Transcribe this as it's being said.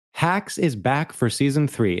Hacks is back for season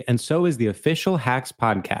 3, and so is the official Hacks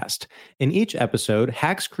podcast. In each episode,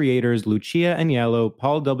 Hacks creators Lucia Agnello,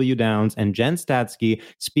 Paul W. Downs, and Jen Statsky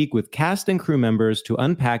speak with cast and crew members to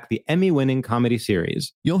unpack the Emmy-winning comedy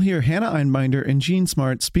series. You'll hear Hannah Einbinder and Gene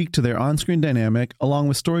Smart speak to their on-screen dynamic, along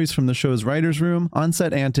with stories from the show's writer's room,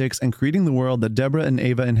 on-set antics, and creating the world that Deborah and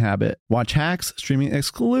Ava inhabit. Watch Hacks, streaming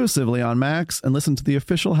exclusively on Max, and listen to the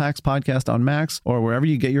official Hacks podcast on Max or wherever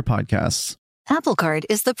you get your podcasts. Apple Card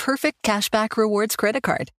is the perfect cashback rewards credit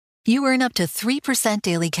card. You earn up to 3%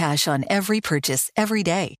 daily cash on every purchase every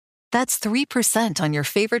day. That's 3% on your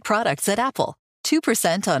favorite products at Apple,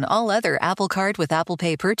 2% on all other Apple Card with Apple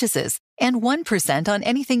Pay purchases, and 1% on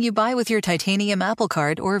anything you buy with your titanium Apple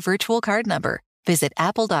Card or virtual card number. Visit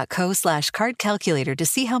apple.co/card calculator to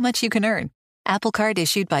see how much you can earn. Apple Card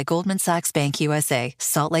issued by Goldman Sachs Bank USA,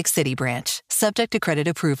 Salt Lake City branch. Subject to credit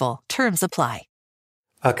approval. Terms apply.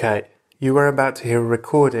 Okay. You were about to hear a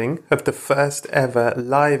recording of the first ever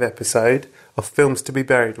live episode of Films to be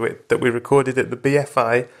Buried With that we recorded at the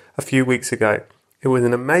BFI a few weeks ago. It was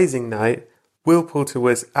an amazing night. Will Poulter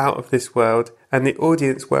was out of this world and the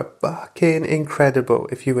audience were fucking incredible.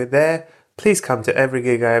 If you were there, please come to every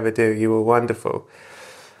gig I ever do. You were wonderful.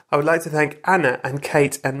 I would like to thank Anna and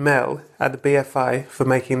Kate and Mel at the BFI for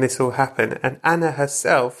making this all happen. And Anna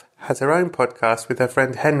herself has her own podcast with her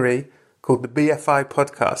friend Henry called the BFI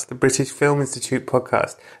podcast, the British Film Institute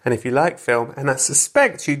podcast. And if you like film, and I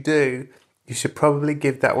suspect you do, you should probably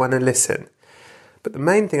give that one a listen. But the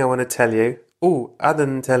main thing I want to tell you, other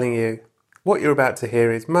than telling you, what you're about to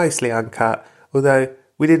hear is mostly uncut, although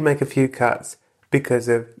we did make a few cuts because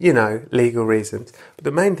of, legal reasons. But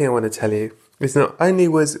the main thing I want to tell you is not only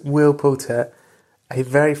was Will Poulter a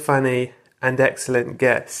very funny and excellent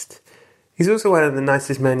guest, he's also one of the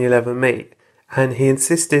nicest men you'll ever meet. And he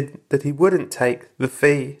insisted that he wouldn't take the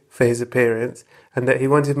fee for his appearance and that he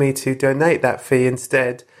wanted me to donate that fee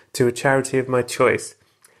instead to a charity of my choice.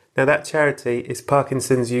 Now that charity is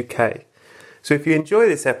Parkinson's UK. So if you enjoy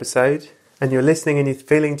this episode and you're listening and you're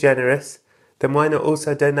feeling generous, then why not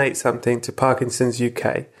also donate something to Parkinson's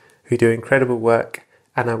UK, who do incredible work,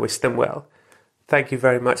 and I wish them well. Thank you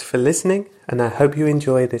very much for listening, and I hope you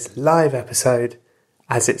enjoy this live episode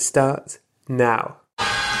as it starts now.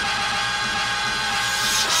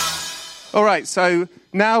 All right, so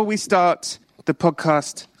now we start the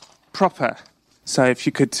podcast proper. So if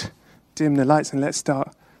you could dim the lights and let's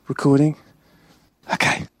start recording.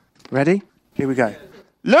 Okay, ready? Here we go.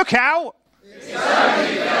 Look out! It's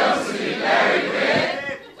only Films to be Buried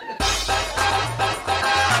With.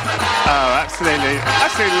 Oh, absolutely.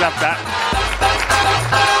 Absolutely love that.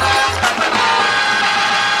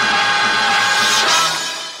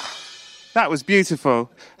 That was beautiful.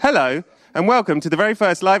 Hello. And welcome to the very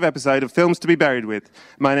first live episode of Films to be Buried With.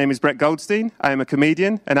 My name is Brett Goldstein. I am a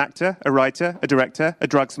comedian, an actor, a writer, a director, a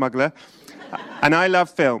drug smuggler, and I love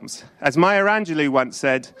films. As Maya Angelou once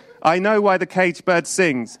said, I know why the caged bird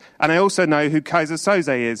sings, and I also know who Kaiser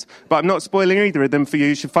Soze is, but I'm not spoiling either of them for you.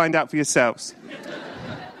 You should find out for yourselves.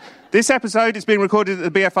 This episode is being recorded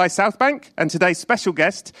at the BFI South Bank, and today's special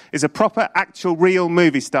guest is a proper, actual, real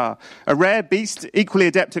movie star. A rare beast, equally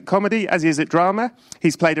adept at comedy as he is at drama.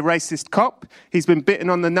 He's played a racist cop. He's been bitten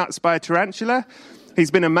on the nuts by a tarantula.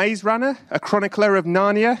 He's been a maze runner, a chronicler of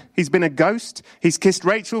Narnia. He's been a ghost. He's kissed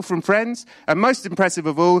Rachel from Friends. And most impressive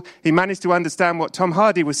of all, he managed to understand what Tom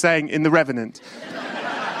Hardy was saying in The Revenant.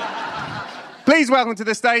 Please welcome to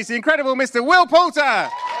the stage the incredible Mr. Will Poulter.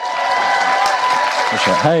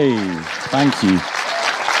 Hey, thank you.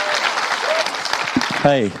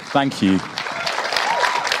 Hey, thank you.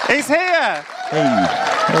 He's here! Hey.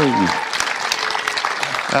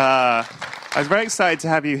 I was very excited to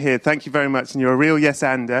have you here. Thank you very much. And you're a real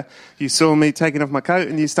yes-ander. You saw me taking off my coat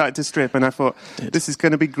and you started to strip, and I thought, this is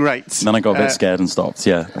going to be great. And then I got a bit scared and stopped.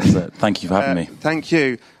 Yeah, that's it. Thank you for having me. Thank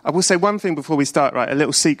you. I will say one thing before we start, right? A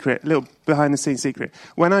little secret, a little behind-the-scenes secret.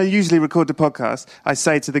 When I usually record the podcast, I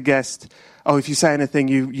say to the guest, if you say anything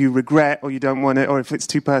you regret or you don't want it, or if it's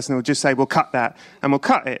too personal, just say, we'll cut that, and we'll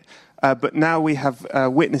cut it. But now we have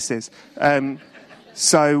witnesses.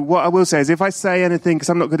 So what I will say is if I say anything, because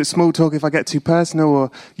I'm not good at small talk, if I get too personal or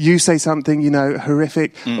you say something,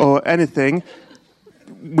 horrific or anything,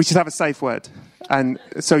 we should have a safe word. And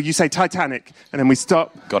so you say Titanic, and then we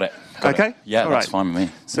stop. Got it. Okay? Yeah, all that's right. fine with me.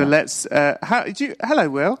 So let's... hello,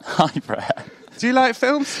 Will. Hi, Brett. Do you like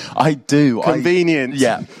films? I do. Convenient.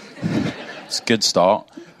 Yeah. It's a good start.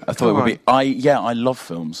 I thought it would be. I love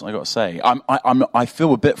films. I got to say, I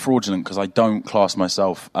feel a bit fraudulent because I don't class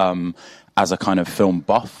myself as a kind of film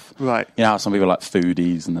buff. Right. You know how some people are like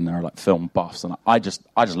foodies and then there are like film buffs, and I just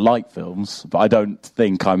like films, but I don't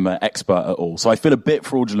think I'm an expert at all. So I feel a bit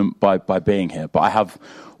fraudulent by being here, but I have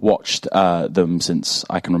watched them since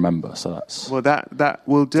I can remember, so that's... Well, that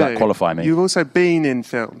will do. Does that qualify me? You've also been in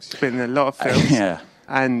films. You've been in a lot of films. Yeah.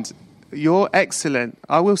 And you're excellent.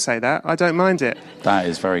 I will say that. I don't mind it. That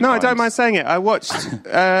is very No, kind. I don't mind saying it. I watched,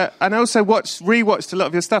 and I also rewatched a lot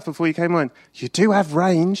of your stuff before you came on. You do have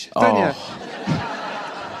range, don't you?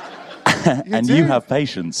 And you have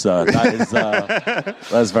patience, sir. That is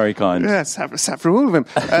that's very kind. Yeah, sat through all of them.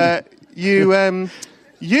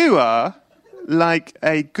 You are like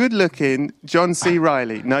a good-looking John C.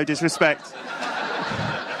 Reilly. No disrespect.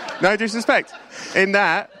 No disrespect. In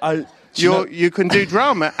that, you can do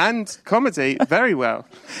drama and comedy very well.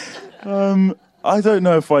 I don't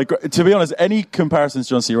know if I agree. To be honest, any comparisons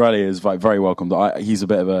to John C. Reilly is like very welcome. He's a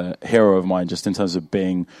bit of a hero of mine just in terms of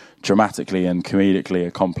being dramatically and comedically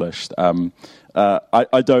accomplished.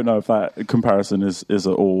 I don't know if that comparison is at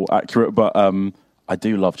all accurate, but I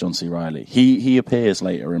do love John C. Reilly. He appears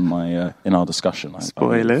later in our discussion.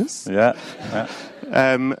 Spoilers. Yeah.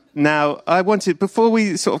 Now, I wanted, before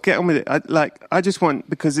we sort of get on with it, I just want,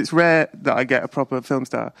 because it's rare that I get a proper film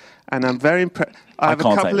star, and I'm very impressed. I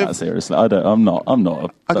can't take that seriously. I'm not.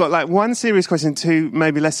 I've got like one serious question, two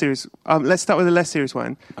maybe less serious. Let's start with a less serious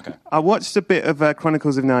one. Okay. I watched a bit of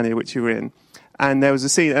Chronicles of Narnia, which you were in, and there was a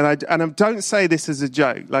scene, and I don't say this as a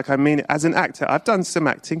joke, like I mean it as an actor. I've done some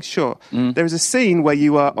acting, sure. There was a scene where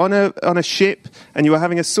you are on a ship and you are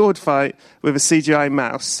having a sword fight with a CGI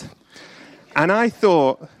mouse. And I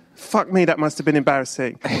thought, fuck me, that must have been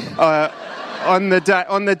embarrassing. On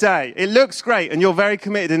the day. It looks great, and you're very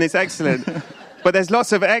committed, and it's excellent. But there's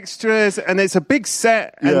lots of extras, and it's a big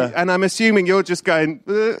set, and I'm assuming you're just going...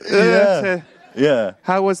 Yeah.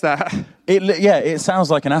 How was that? It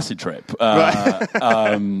sounds like an acid trip. Right.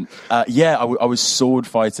 I was sword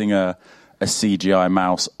fighting a CGI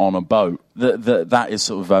mouse on a boat. That is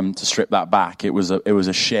sort of, to strip that back, it was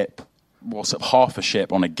a ship... half a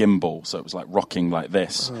ship on a gimbal, so it was like rocking like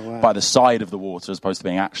this by the side of the water as opposed to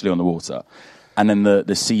being actually on the water. And then the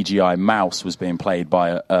CGI mouse was being played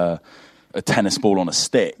by a tennis ball on a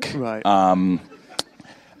stick. Right. And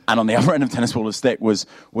on the other end of tennis ball on a stick was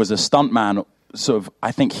a stuntman. Sort of,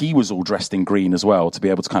 I think he was all dressed in green as well to be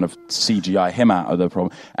able to kind of CGI him out of the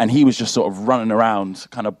problem. And he was just sort of running around,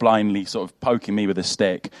 kind of blindly sort of poking me with a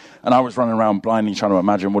stick. And I was running around blindly trying to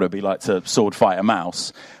imagine what it'd be like to sword fight a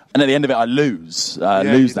mouse. And at the end of it, I lose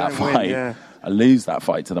that fight. Yeah. I lose that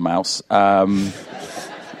fight to the mouse, and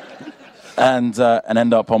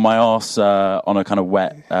end up on my arse on a kind of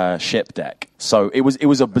wet ship deck. So it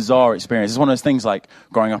was a bizarre experience. It's one of those things like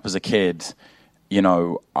growing up as a kid. You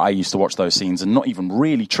know, I used to watch those scenes and not even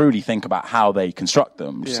really truly think about how they construct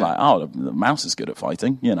them. Just like, oh, the mouse is good at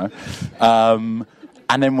fighting, you know.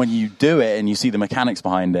 And then when you do it and you see the mechanics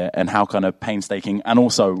behind it and how kind of painstaking and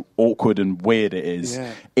also awkward and weird it is,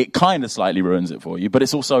 it kind of slightly ruins it for you. But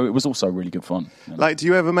it was also really good fun. You know? Like, do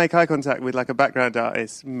you ever make eye contact with like a background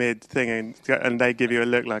artist mid-thing and they give you a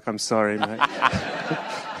look like, I'm sorry, mate?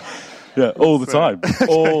 Yeah, all the time.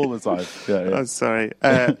 All the time. Yeah. I'm sorry.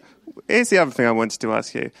 Here's the other thing I wanted to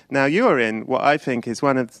ask you. Now, you are in what I think is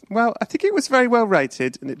one of... Well, I think it was very well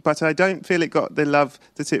rated, but I don't feel it got the love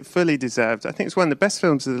that it fully deserved. I think it's one of the best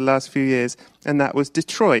films of the last few years, and that was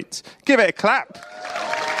Detroit. Give it a clap.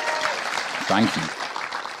 Thank you.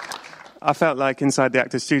 I felt like inside the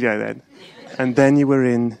Actors Studio then. And then you were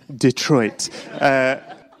in Detroit.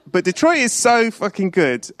 But Detroit is so fucking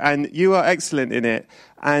good, and you are excellent in it.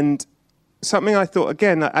 And something I thought,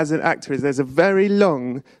 again, as an actor, is there's a very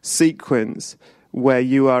long sequence where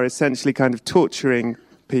you are essentially kind of torturing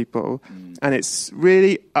people, and it's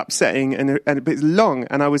really upsetting, and it's long.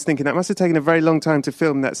 And I was thinking, that must have taken a very long time to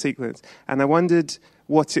film that sequence. And I wondered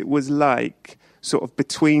what it was like sort of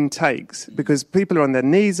between takes, because people are on their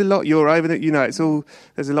knees a lot, you're over it, you know,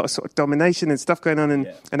 there's a lot of sort of domination and stuff going on, and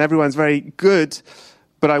everyone's very good.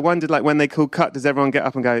 But I wondered, like, when they called cut, does everyone get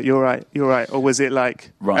up and go, you're right, or was it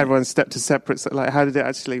like everyone stepped to separate? Like, how did it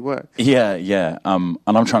actually work? Yeah. And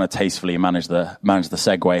I'm trying to tastefully manage the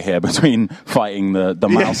segue here between fighting the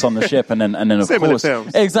mouse on the ship and then of Similar course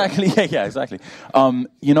films. Exactly. Yeah, exactly.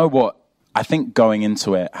 You know what? I think going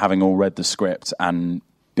into it, having all read the script and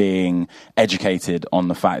being educated on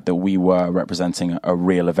the fact that we were representing a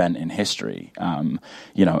real event in history, an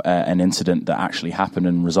incident that actually happened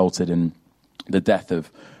and resulted in the death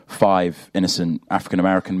of 5 innocent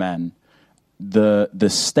African-American men, the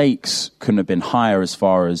stakes couldn't have been higher as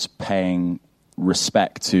far as paying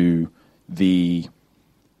respect to the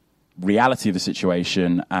reality of the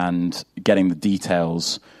situation and getting the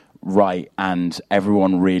details right, and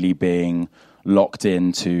everyone really being locked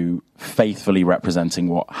into faithfully representing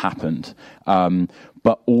what happened,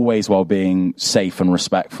 but always while being safe and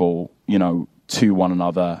respectful, to one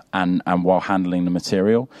another and while handling the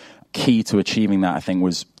material. Key to achieving that, I think,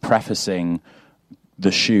 was prefacing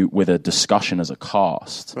the shoot with a discussion as a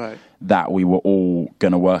cast, right, that we were all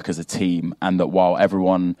going to work as a team, and that while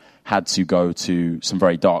everyone had to go to some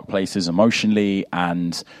very dark places emotionally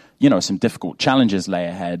and, some difficult challenges lay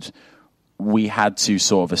ahead, we had to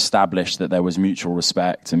sort of establish that there was mutual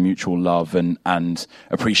respect and mutual love and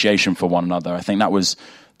appreciation for one another. I think that was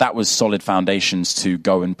solid foundations to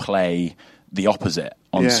go and play the opposite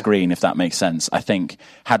on screen, if that makes sense. I think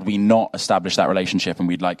had we not established that relationship and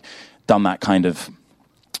we'd done that kind of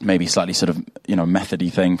maybe slightly sort of, methody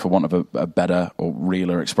thing, for want of a better or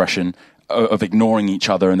realer expression, of ignoring each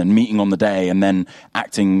other and then meeting on the day and then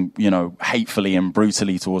acting, hatefully and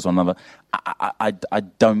brutally towards one another, I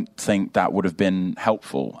don't think that would have been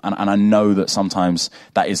helpful. And I know that sometimes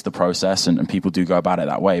that is the process and people do go about it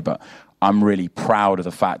that way, but I'm really proud of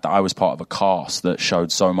the fact that I was part of a cast that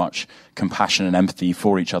showed so much compassion and empathy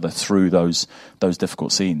for each other through those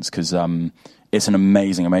difficult scenes, because it's an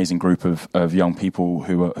amazing, amazing group of young people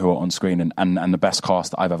who are on screen and the best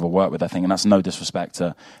cast that I've ever worked with, I think. And that's no disrespect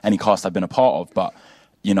to any cast I've been a part of, but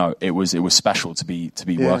it was special to be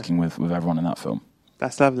working with everyone in that film.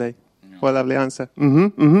 That's lovely. What a lovely answer.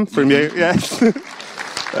 From you, yes.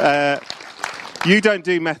 You don't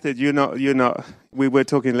do method. You're not. We were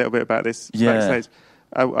talking a little bit about this backstage.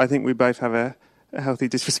 I think we both have a healthy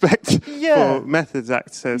disrespect for methods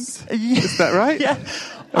actors. Is that right? Yeah.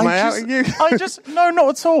 Am I outing you? No, not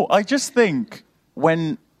at all. I just think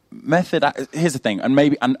when here's the thing, and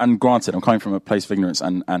maybe, and granted, I'm coming from a place of ignorance,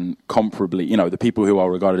 and comparably, the people who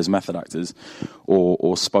are regarded as method actors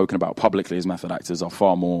or spoken about publicly as method actors are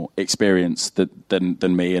far more experienced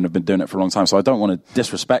than me and have been doing it for a long time. So I don't want to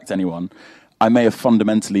disrespect anyone. I may have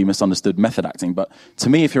fundamentally misunderstood method acting, but to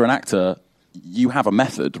me, if you're an actor, you have a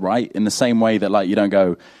method, right? In the same way that, you don't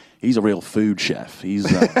go, he's a real food chef. He's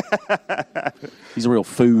a real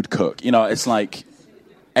food cook. It's like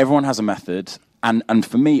everyone has a method. And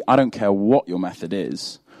for me, I don't care what your method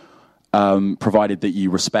is, provided that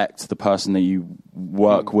you respect the person that you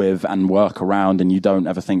work with and work around, and you don't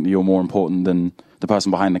ever think that you're more important than the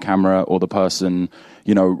person behind the camera or the person,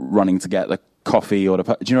 running to get the coffee or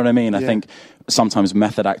do you know what I mean? I think sometimes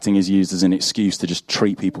method acting is used as an excuse to just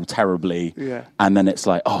treat people terribly, and then it's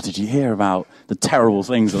like, oh, did you hear about the terrible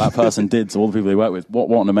things that person did to all the people they work with? What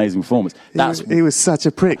an amazing performance! He was such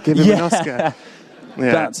a prick. Give him an Oscar.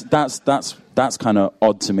 Yeah. That's kind of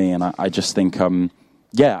odd to me, and I just think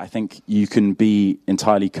I think you can be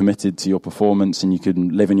entirely committed to your performance and you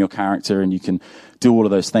can live in your character and you can do all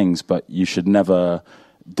of those things, but you should never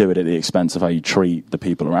do it at the expense of how you treat the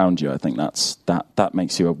people around you. I think that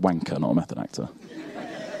makes you a wanker, not a method actor.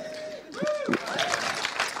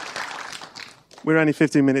 We're only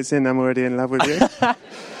 15 minutes in, I'm already in love with you.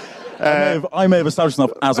 I may have established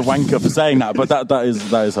enough as a wanker for saying that, but that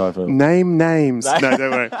is how I feel. Name names. No,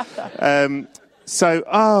 don't worry.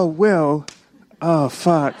 Will. Oh,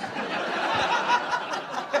 fuck.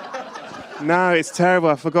 No, it's terrible.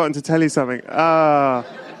 I've forgotten to tell you something.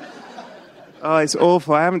 Oh, it's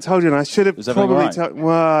awful. I haven't told you, and I should have probably told.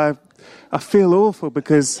 Well, I feel awful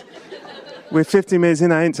because we're 15 minutes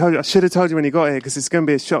in. I ain't told you. I should have told you when you got here because it's going to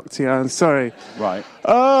be a shock to you. I'm sorry. Right.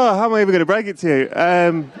 Oh, how am I even going to break it to you?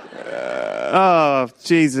 Oh,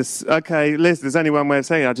 Jesus. Okay, listen, there's only one way of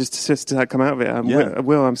saying it. I just come out of it.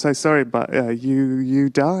 Will, I'm so sorry, but you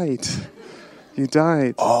died. You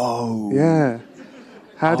died. Oh. Yeah.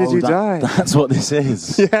 How did you die? That's what this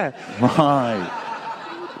is. Yeah. Right.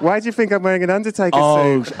 Why do you think I'm wearing an Undertaker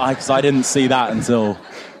suit? Because I didn't see that until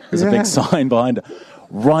there's a big sign behind it.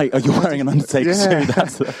 Right, are you wearing an Undertaker suit?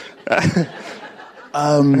 That's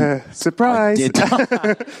surprise. I did.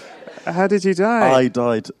 How did you die? I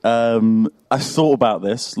died. I thought about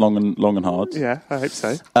this long and hard. Yeah, I hope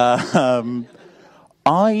so.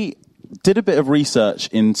 I did a bit of research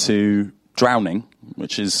into drowning,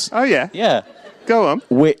 which is... Oh, yeah? Yeah. Go on.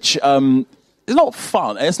 Which... It's not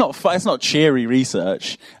fun. It's not cheery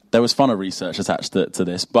research. There was funner research attached to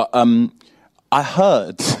this, but I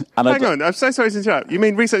heard. And Hang on, I'm so sorry to interrupt. You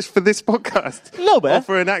mean research for this podcast? A little bit. Or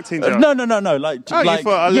for an acting job? No. You thought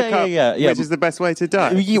I'd look up which is the best way to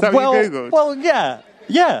die? Is that what you Googled? Well, yeah.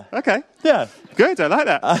 Okay. Yeah. Good, I like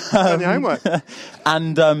that. On your homework.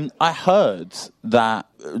 And I heard that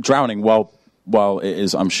drowning, while it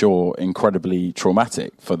is, I'm sure, incredibly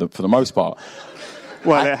traumatic for the most part.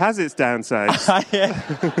 Well, it has its downsides.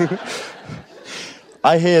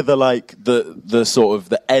 I hear the sort of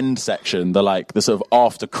the end section, the sort of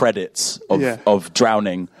after credits of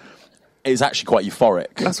Drowning is actually quite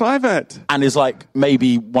euphoric. That's what I've heard. And is like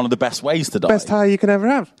maybe one of the best ways to die. Best high you can ever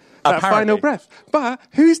have. That final breath. But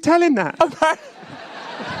who's telling that?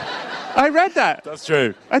 I read that. That's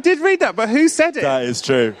true. I did read that, but who said it? That is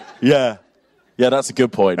true. Yeah. Yeah, that's a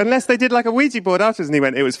good point. Unless they did like a Ouija board afterwards and he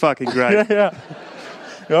went, it was fucking great. yeah.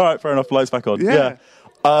 All right, fair enough. Lights back on. Yeah.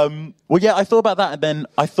 I thought about that, and then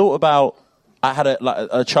I thought about, I had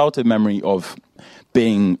a childhood memory of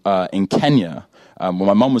being in Kenya when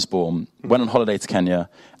my mum was born, went on holiday to Kenya,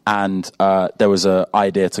 and there was an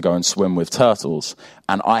idea to go and swim with turtles,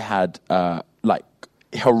 and I had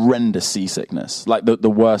horrendous seasickness, like the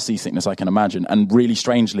worst seasickness I can imagine. And really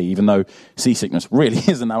strangely, even though seasickness really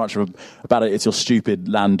isn't that much about it, it's your stupid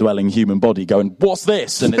land-dwelling human body going, what's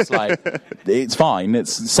this? And it's like, it's fine.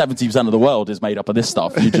 It's 70% of the world is made up of this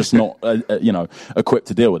stuff. You're just not, equipped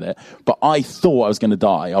to deal with it. But I thought I was going to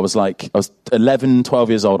die. I was 11, 12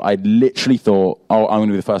 years old. I literally thought, I'm going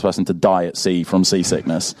to be the first person to die at sea from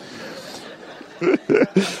seasickness.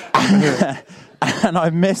 And I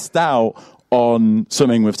missed out on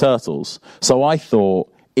swimming with turtles. So I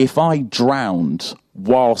thought, if I drowned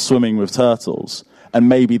while swimming with turtles, and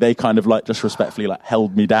maybe they kind of just respectfully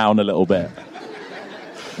held me down a little bit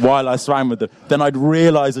while I swam with them, then I'd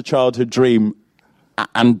realise a childhood dream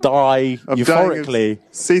and die euphorically.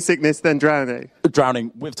 Seasickness, then drowning.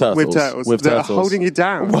 Drowning with turtles. With turtles. Holding you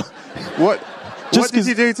down. What did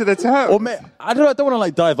you do to the turtle? I don't want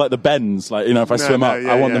to dive like the bends. If I swim up,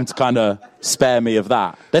 I want them to kind of spare me of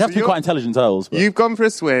that. They'd have to be quite intelligent turtles. But. You've gone for a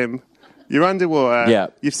swim. You're underwater. Yeah.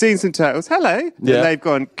 You've seen some turtles. Hello. Yeah. And they've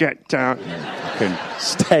gone, get down.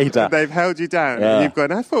 Stay down. And they've held you down. Yeah. And you've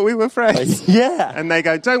gone, I thought we were friends. Yeah. And they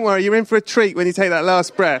go, don't worry, you're in for a treat when you take that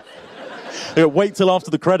last breath. Wait till after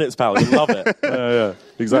the credits, pal. You'll love it. Yeah,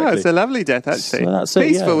 exactly. No, it's a lovely death, actually. So that's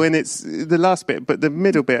peaceful in its the last bit, but the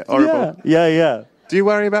middle bit, horrible. Yeah. Do you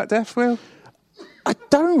worry about death, Will? I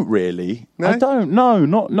don't really. No? I don't. No,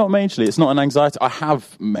 not majorly. It's not an anxiety. I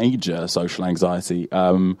have major social anxiety.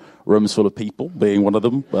 Rooms full of people being one of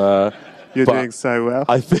them. You're doing so well.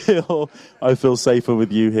 I feel safer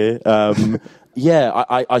with you here.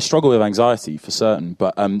 I struggle with anxiety for certain,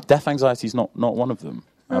 but death anxiety is not one of them.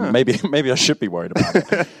 Maybe I should be worried about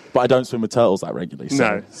it, but I don't swim with turtles that regularly. So.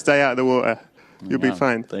 No, stay out of the water. You'll be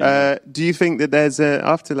fine. Do you think that there's an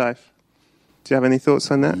afterlife? Do you have any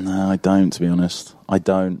thoughts on that? No, I don't, to be honest. I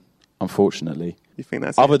don't, unfortunately. You think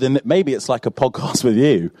that's Other than maybe it's like a podcast with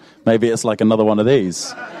you. Maybe it's like another one of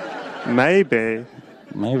these. Maybe.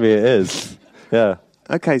 Maybe it is. Yeah.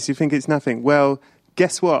 Okay, so you think it's nothing. Well,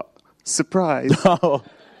 guess what? Surprise. Oh.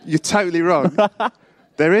 You're totally wrong.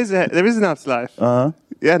 There is an afterlife. Uh-huh.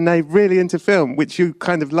 And they're really into film, which you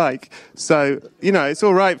kind of like. So, it's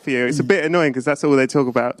all right for you. It's a bit annoying because that's all they talk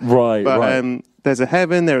about. Right, But there's a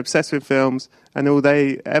heaven, they're obsessed with films, and all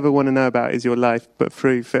they ever want to know about is your life, but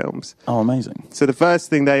through films. Oh, amazing. So the first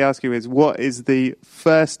thing they ask you is, what is the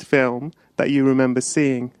first film that you remember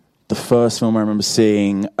seeing? The first film I remember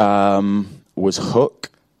seeing was Hook.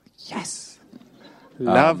 Yes.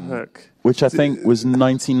 Love Hook. Which I think was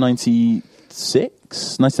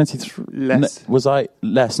 1996? 1993? Less. Was I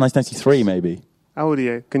less? 1993 maybe. How old are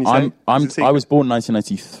you? Can you say? I was born in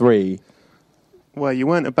 1993. Well, you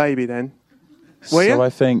weren't a baby then. Were you? So I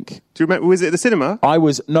think. Do you remember? Was it at the cinema? I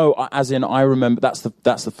remember. That's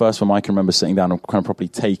the first film I can remember sitting down and kind of properly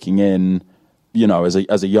taking in, as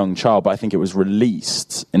a young child. But I think it was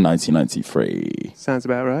released in 1993. Sounds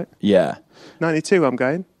about right. Yeah. 92. I'm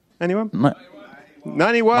going. Anyone?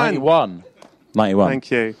 91.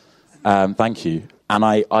 Thank you. Thank you. And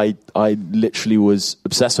I literally was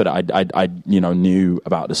obsessed with it. I knew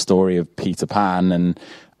about the story of Peter Pan, and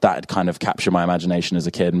that had kind of captured my imagination as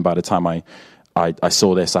a kid. And by the time I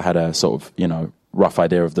saw this, I had a sort of, rough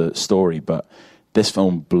idea of the story. But this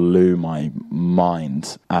film blew my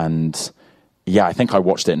mind. And yeah, I think I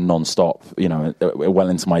watched it non-stop, well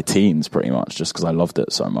into my teens pretty much, just because I loved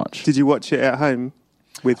it so much. Did you watch it at home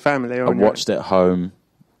with family? Or I watched it at home,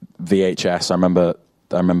 VHS. I remember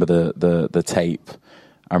the tape.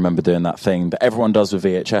 I remember doing that thing that everyone does with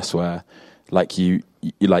VHS, where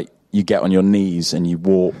you get on your knees and you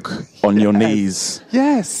walk on your knees.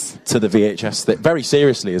 Yes. To the VHS thing, very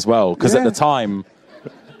seriously as well, because at the time,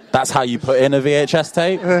 that's how you put in a VHS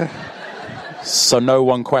tape. So no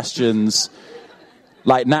one questions.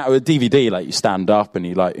 Like now with DVD, you stand up and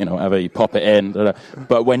you whatever, you pop it in.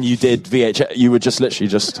 But when you did VHS, you would just literally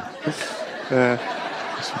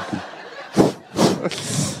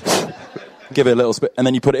give it a little spit, and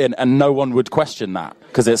then you put it in, and no one would question that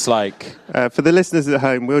because it's like. For the listeners at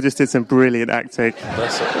home, Will just did some brilliant acting.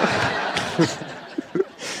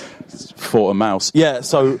 Fought a mouse. Yeah.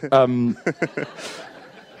 So, and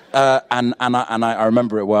I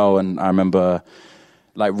remember it well, and I remember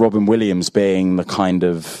like Robin Williams being the kind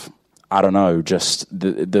of, I don't know, just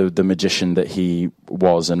the magician that he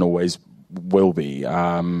was and always will be,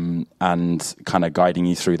 and kind of guiding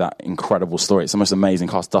you through that incredible story. It's the most amazing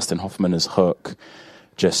cast. Dustin Hoffman as Hook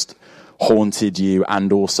just haunted you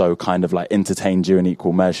and also kind of like entertained you in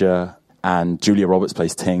equal measure. And Julia Roberts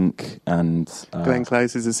plays Tink, and Glenn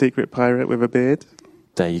Close is a secret pirate with a beard.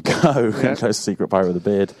 There you go. Glenn Close, secret pirate with a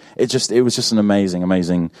beard. It was just an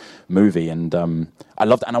amazing movie, and I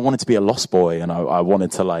loved it. And I wanted to be a Lost Boy, and I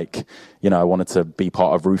wanted to I wanted to be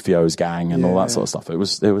part of Rufio's gang and all that sort of stuff. It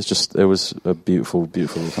was a beautiful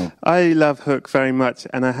film. I love Hook very much,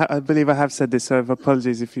 and I believe I have said this, so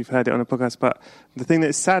apologies if you've heard it on a podcast, but the thing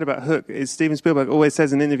that's sad about Hook is Steven Spielberg always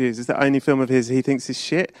says in interviews it's the only film of his he thinks is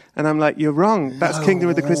shit, and I'm like, you're wrong. That's Kingdom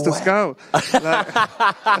of the Crystal Skull.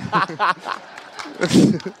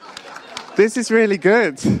 This is really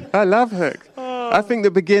good. I love Hook. I think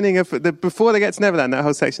the beginning of before they get to Neverland, that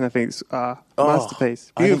whole section, I think is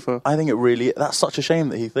masterpiece. Beautiful. I think it really. That's such a shame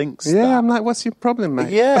that he thinks. Yeah, that. I'm like, what's your problem, mate?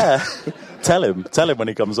 Yeah, tell him when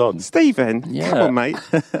he comes on. Stephen, come on, mate.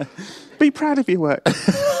 Be proud of your work.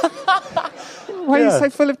 Why are you so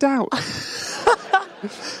full of doubt?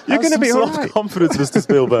 You're going to be all right. Confidence, Mr.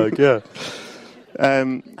 Spielberg. Yeah.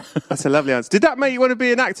 That's a lovely answer. Did that make you want to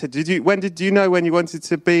be an actor? When did you know when you wanted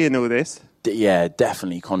to be in all this? Yeah,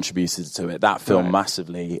 definitely contributed to it. That film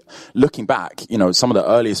massively. Looking back, some of the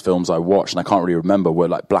earliest films I watched, and I can't really remember, were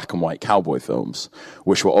like black and white cowboy films,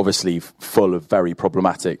 which were obviously full of very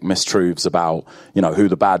problematic mistruths about, who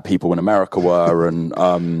the bad people in America were,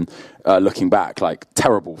 and looking back, like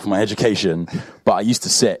terrible for my education. But I used to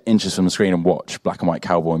sit inches from the screen and watch black and white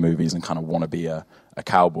cowboy movies and kind of want to be a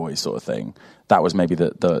cowboy sort of thing. That was maybe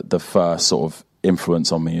the first sort of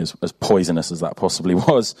influence on me, as poisonous as that possibly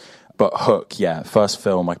was. But Hook, first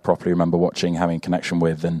film I properly remember watching, having a connection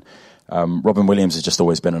with, and Robin Williams has just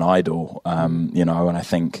always been an idol, and I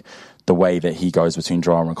think the way that he goes between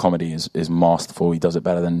drama and comedy is masterful. He does it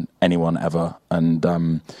better than anyone ever, and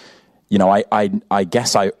I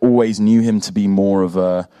guess I always knew him to be more of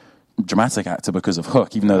a dramatic actor because of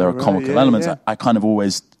Hook, even though there are comical elements. Yeah. I kind of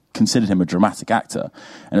always considered him a dramatic actor,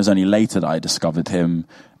 and it was only later that I discovered him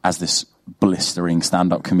as this blistering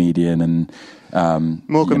stand-up comedian. And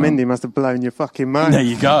Morgan Mindy must have blown your fucking mind. There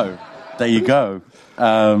you go.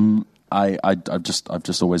 I've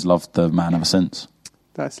just always loved the man ever since.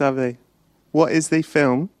 That's lovely. What is the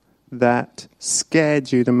film that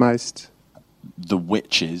scared you the most? The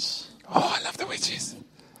Witches. Oh, I love The Witches.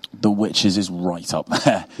 The Witches is right up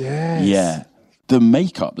there. Yes. Yeah. The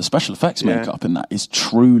makeup, the special effects makeup in that is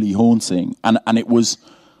truly haunting. And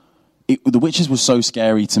The Witches was so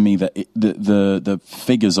scary to me that the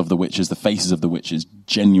figures of the witches, the faces of the witches,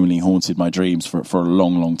 genuinely haunted my dreams for a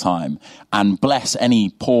long, long time. And bless any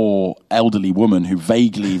poor elderly woman who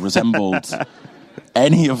vaguely resembled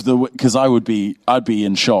any of the, because I'd be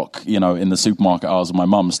in shock, in the supermarket aisles with my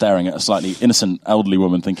mum staring at a slightly innocent elderly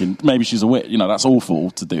woman thinking maybe she's a witch. That's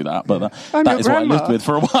awful to do that, but that is what I lived with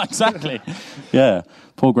for a while. Exactly. Yeah.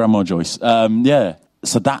 Poor Grandma Joyce.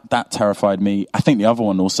 So that terrified me. I think the other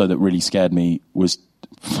one also that really scared me was,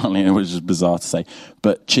 funny, it was just bizarre to say,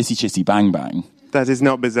 but Chitty Chitty Bang Bang. That is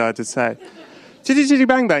not bizarre to say. Chitty Chitty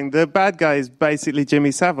Bang Bang, the bad guy is basically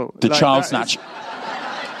Jimmy Savile. The child snatcher.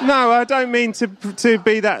 No, I don't mean to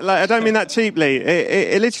be that. I don't mean that cheaply.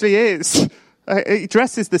 It literally is. He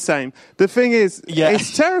dresses the same. The thing is,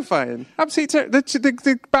 it's terrifying. Absolutely.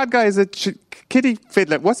 The bad guy is a kiddie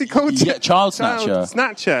fiddler. What's he called? Yeah, child snatcher.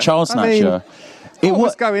 Child snatcher.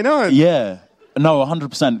 What's going on? Yeah. No,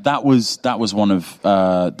 100%. That was one of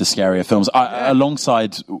the scarier films.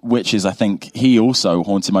 Alongside Witches, I think he also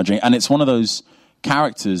haunted my dream. And it's one of those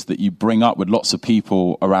characters that you bring up with lots of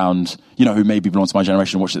people around, who maybe belong to my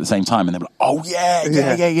generation and watch it at the same time, and they're like, oh,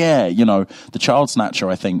 yeah. The child snatcher,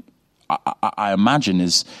 I think, I imagine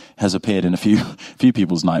has appeared in a few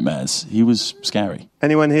people's nightmares. He was scary.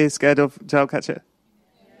 Anyone here scared of child catcher?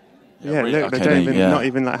 Yeah, really? Look, okay, they're not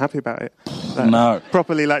even happy about it. No.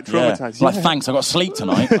 Properly traumatized. Yeah. Thanks, I got sleep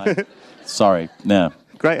tonight. Sorry. Yeah.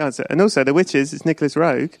 Great answer. And also, The Witches, it's Nicholas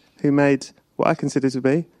Roeg, who made what I consider to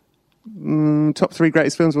be top 3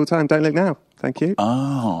 greatest films of all time. Don't Look Now. Thank you.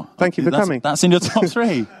 Oh. Thank you for coming. That's in your top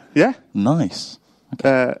 3? Yeah. Nice.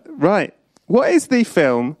 Okay. Right. What is the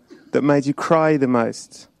film that made you cry the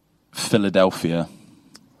most? Philadelphia.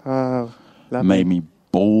 Oh, lovely. Made me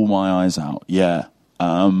bawl my eyes out. Yeah.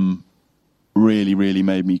 really, really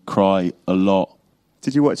made me cry a lot.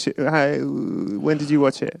 Did you watch it? When did you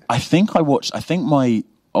watch it? I think my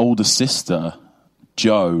older sister,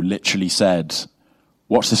 Jo, literally said,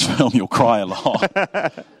 watch this film, you'll cry a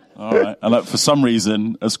lot. All right. And for some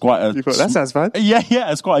reason, as quite a... You thought, that sounds fun. Yeah,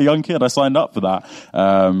 as quite a young kid, I signed up for that.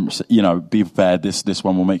 Be prepared, this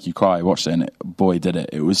one will make you cry. I watched it, and boy, did it.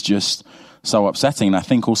 It was just so upsetting. And I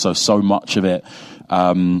think also so much of it,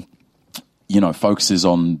 focuses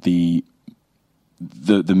on the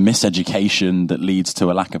miseducation that leads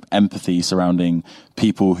to a lack of empathy surrounding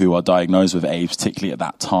people who are diagnosed with AIDS, particularly at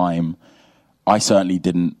that time. I certainly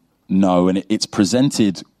didn't know, and it's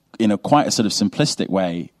presented in a quite a sort of simplistic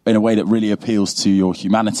way, in a way that really appeals to your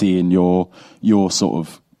humanity and your sort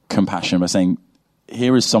of compassion, by saying,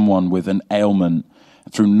 here is someone with an ailment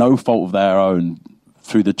through no fault of their own,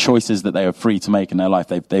 through the choices that they are free to make in their life.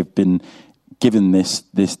 They've been given this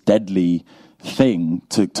deadly thing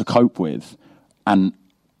to cope with. And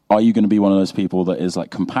are you going to be one of those people that is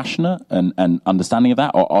like compassionate and understanding of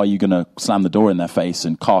that? Or are you going to slam the door in their face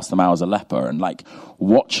and cast them out as a leper? And like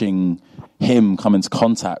watching him come into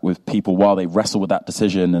contact with people while they wrestle with that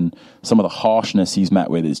decision, and some of the harshness he's met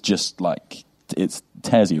with is just like, it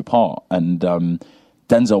tears you apart. And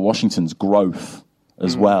Denzel Washington's growth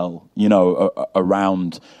as well,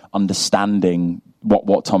 around understanding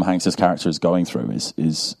what Tom Hanks's character is going through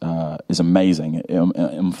is amazing. It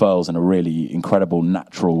unfurls in a really incredible,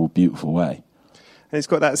 natural, beautiful way. And it's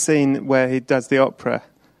got that scene where he does the opera,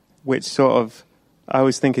 which sort of, I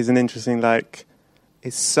always think is an interesting,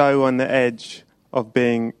 it's so on the edge of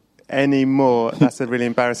being any more. That's a really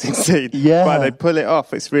embarrassing scene. Yeah. But they pull it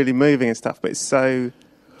off. It's really moving and stuff, but it's so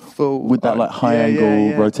full. With that high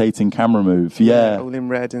angle rotating camera move. Yeah. All in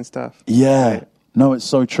red and stuff. Yeah. Right. No, it's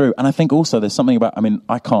so true. And I think also there's something about,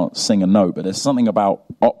 I can't sing a note, but there's something about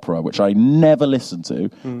opera, which I never listen to.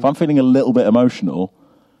 If I'm feeling a little bit emotional,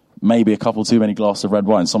 maybe a couple too many glasses of red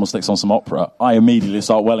wine, someone sticks on some opera, I immediately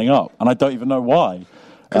start welling up. And I don't even know why.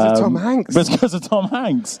 Because of Tom Hanks. But it's because of Tom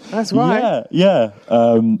Hanks. That's right. Yeah.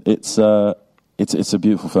 It's a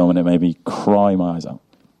beautiful film, and it made me cry my eyes out.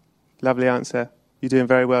 Lovely answer. You're doing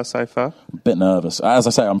very well so far. A bit nervous. As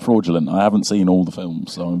I say, I'm fraudulent. I haven't seen all the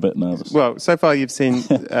films, so I'm a bit nervous. Well, so far you've seen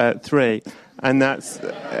 3, and that's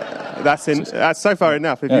so far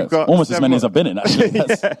enough. If you've got almost as many as I've been in, actually.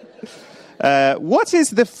 What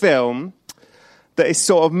is the film that is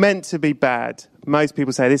sort of meant to be bad? Most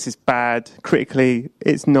people say this is bad. Critically,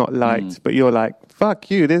 it's not liked, but you're like,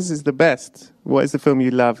 fuck you, this is the best. What is the film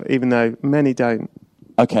you love, even though many don't?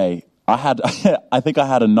 Okay. I think I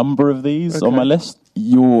had a number of these on my list.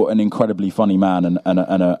 You're an incredibly funny man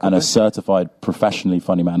and a certified professionally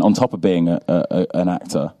funny man, on top of being an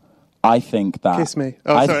actor. I think that... Kiss me.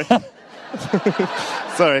 Oh, sorry.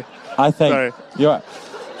 Sorry. I think... Sorry. You're right.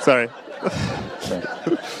 Sorry.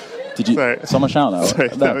 Did you... Sorry. Someone shout that? Sorry,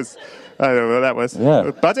 that was... I don't know what that was.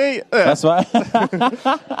 Yeah. Buddy! That's right.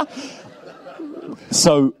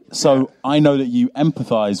 So I know that you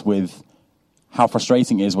empathise with how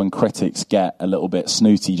frustrating it is when critics get a little bit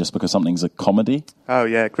snooty just because something's a comedy. Oh,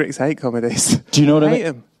 yeah. Critics hate comedies. Do you know what I mean? Hate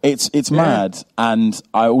them. It's mad. And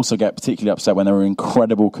I also get particularly upset when there are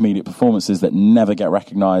incredible comedic performances that never get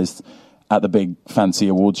recognised at the big fancy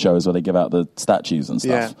award shows where they give out the statues and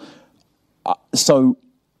stuff. Yeah. So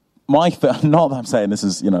not that I'm saying this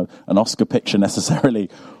is, an Oscar picture necessarily.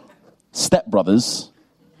 Step Brothers.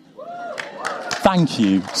 Thank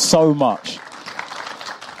you so much.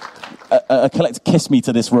 A collective kiss me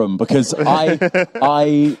to this room, because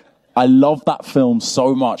I love that film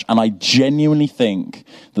so much, and I genuinely think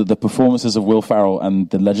that the performances of Will Ferrell and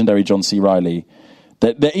the legendary John C. Reilly,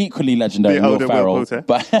 they're equally legendary. Will Ferrell,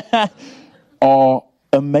 but are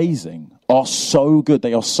amazing, are so good.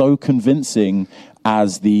 They are so convincing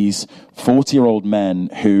as these 40-year-old men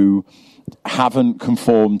who haven't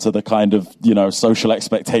conformed to the kind of, social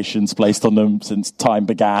expectations placed on them since time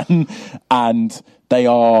began, and they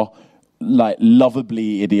are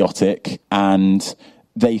lovably idiotic, and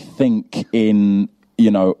they think in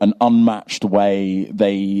an unmatched way.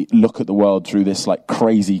 They look at the world through this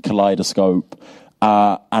crazy kaleidoscope,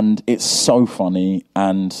 and it's so funny,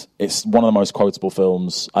 and it's one of the most quotable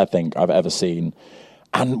films I think I've ever seen.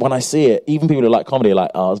 And when I see it, even people who like comedy are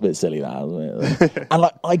like, oh, it's a bit silly, that.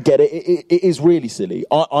 And I get it. It is really silly.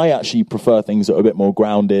 I actually prefer things that are a bit more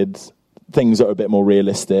grounded, things that are a bit more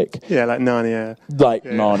realistic. Yeah, like Narnia.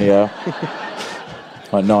 Narnia.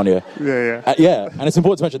 Like Narnia. Yeah. Yeah, and it's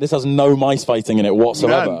important to mention this has no mice fighting in it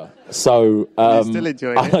whatsoever. None. So you still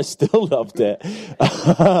enjoyed it. I still loved it.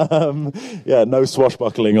 No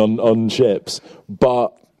swashbuckling on ships.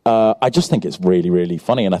 But I just think it's really, really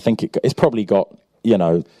funny, and I think it's probably got,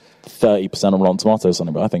 30% on Rotten Tomatoes or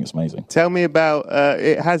something, but I think it's amazing. Tell me about,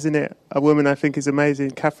 it has in it a woman I think is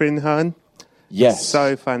amazing, Catherine Hahn. Yes.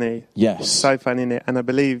 So funny. Yes. So funny in it. And I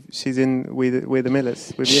believe she's in We're the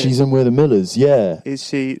Millers with you. She's in We're the Millers, yeah. Is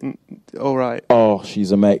she all right? Oh,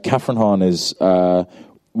 she's amazing. Catherine Hahn is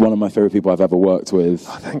one of my favourite people I've ever worked with.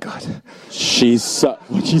 Oh, thank God. She's...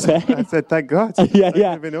 what'd you say? I said, thank God. Yeah. That would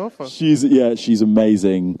have been awful. She's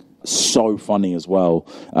amazing. So funny as well.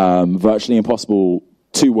 Virtually impossible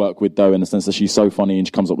to work with, though, in the sense that she's so funny and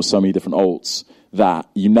she comes up with so many different alts that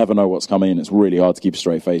you never know what's coming. It's really hard to keep a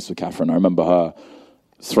straight face with Catherine. I remember her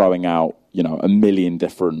throwing out, a million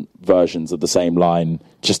different versions of the same line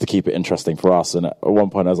just to keep it interesting for us. And at one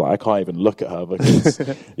point I was like, I can't even look at her because,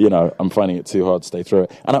 I'm finding it too hard to stay through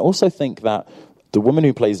it. And I also think that the woman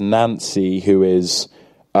who plays Nancy, who is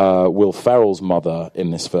Will Ferrell's mother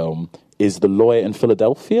in this film, is the lawyer in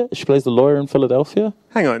Philadelphia. She plays the lawyer in Philadelphia.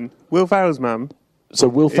 Hang on. Will Ferrell's mum? So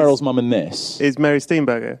Will Ferrell's mum in this... Is Mary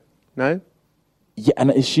Steenburgen? No? Yeah,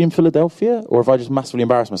 and is she in Philadelphia, or have I just massively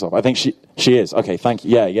embarrassed myself? I think she is. Okay, thank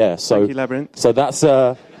you. Yeah. So thank you, Labyrinth. So that's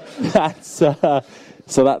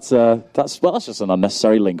just an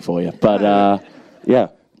unnecessary link for you. But yeah,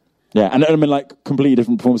 and I mean, like, completely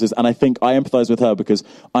different performances. And I think I empathise with her because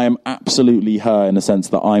I am absolutely her in the sense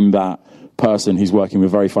that I'm that person who's working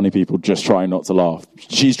with very funny people, just trying not to laugh.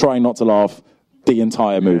 She's trying not to laugh the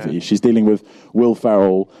entire movie. Yeah. She's dealing with Will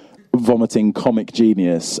Ferrell vomiting comic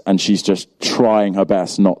genius, and she's just trying her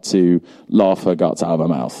best not to laugh her guts out of her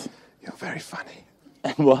mouth. You're very funny.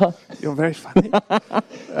 What? You're very funny.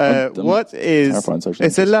 What is...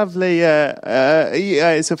 It's a lovely...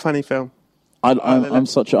 it's a funny film. I'm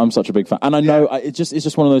such a big fan, and I know it's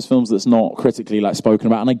just one of those films that's not critically spoken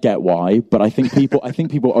about, and I get why. But I think people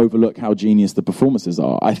overlook how genius the performances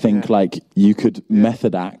are. I think you could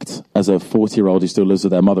method act as a 40-year-old who still lives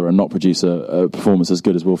with their mother and not produce a performance as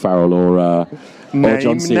good as Will Ferrell or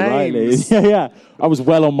John C. Reilly. Yeah. I was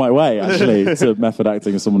well on my way actually to method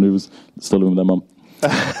acting as someone who was still living with their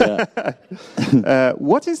mum.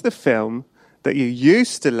 What is the film that you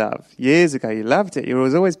used to love years ago? You loved it. You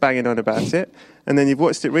was always banging on about it. And then you've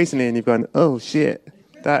watched it recently and you've gone, oh, shit,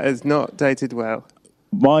 that has not dated well.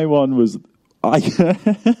 My one was...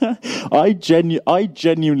 I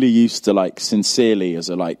genuinely used to, sincerely, as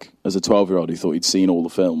a 12-year-old who thought he'd seen all the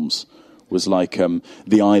films, was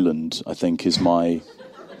The Island, I think, is my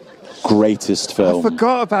greatest film. I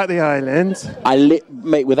forgot about The Island.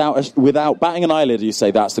 Mate, without batting an eyelid, you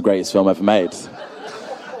say that's the greatest film ever made.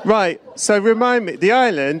 Right, so remind me, The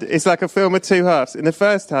Island is like a film of two halves. In the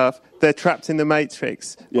first half, they're trapped in the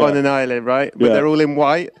Matrix on an island, right? But they're all in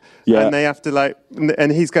white, and they have to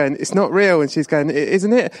and he's going, it's not real, and she's going,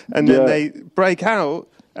 isn't it? And then they break out,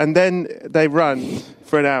 and then they run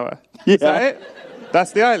for an hour. Is that it?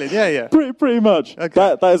 That's The Island, yeah. Pretty much.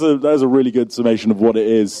 Okay. That is a really good summation of what it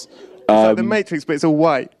is. It's like the Matrix, but it's all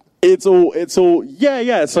white. It's all, it's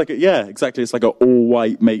like, exactly. It's like an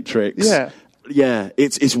all-white Matrix. Yeah. Yeah,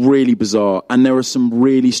 it's really bizarre, and there are some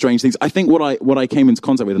really strange things. I think what I came into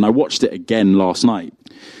contact with, and I watched it again last night,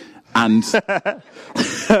 and and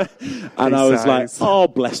I was like, oh,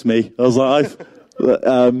 bless me. I was like,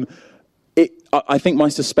 I think my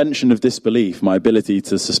suspension of disbelief, my ability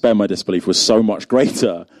to suspend my disbelief, was so much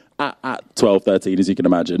greater at 12, 13, as you can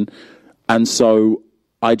imagine, and so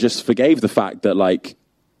I just forgave the fact that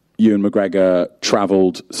Ewan McGregor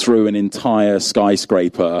travelled through an entire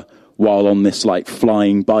skyscraper while on this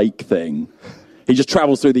flying bike thing. He just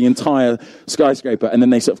travels through the entire skyscraper, and then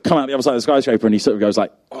they sort of come out the other side of the skyscraper, and he sort of goes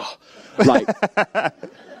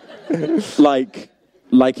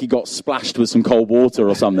like he got splashed with some cold water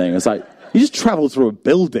or something. It's like, he just travelled through a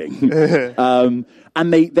building. And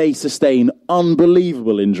they sustain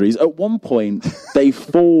unbelievable injuries. At one point, they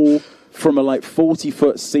fall from a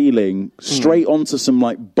 40-foot ceiling straight onto some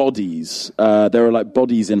bodies. There are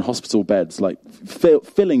bodies in hospital beds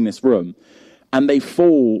filling this room, and they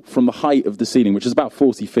fall from the height of the ceiling, which is about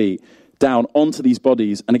 40 feet, down onto these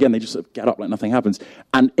bodies, and again they just sort of get up like nothing happens,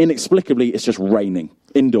 and inexplicably it's just raining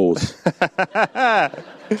indoors.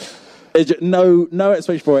 It's just, no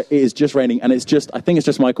explanation for it. It is just raining, and I think it's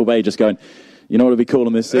just Michael Bay just going, you know what would be cool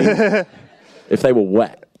on this scene? If they were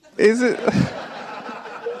wet. Is it?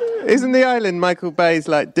 Isn't The Island Michael Bay's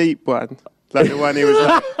deep one? The one he was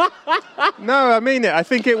No, I mean it. I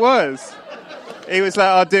think it was. He was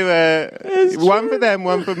I'll do one for them,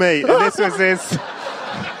 one for me. And this was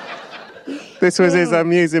his...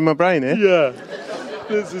 I'm using my brain here. Yeah.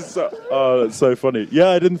 This is that's so funny. Yeah,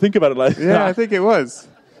 I didn't think about it like that. Yeah, I think it was.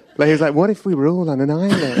 He was what if we were all on an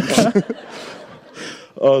island?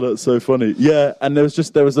 Oh, that's so funny. Yeah, and there was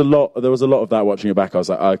a lot of that watching it back. I was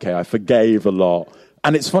like, okay, I forgave a lot.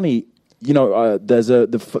 And it's funny, there's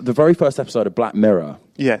the very first episode of Black Mirror.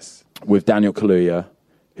 Yes. With Daniel Kaluuya,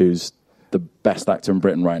 who's the best actor in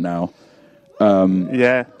Britain right now.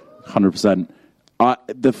 100%.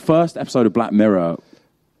 The first episode of Black Mirror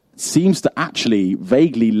seems to actually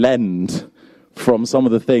vaguely lend from some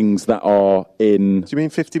of the things that are in... Do you mean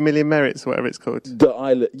 50 Million Merits, or whatever it's called? The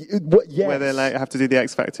Island. Yes. Where they have to do the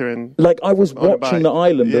X Factor and... I was watching The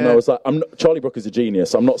Island and I was like, Charlie Brooker's a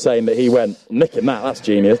genius. I'm not saying that he went, I'm nicking that's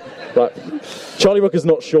genius. Charlie Brooker's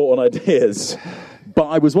not short on ideas. But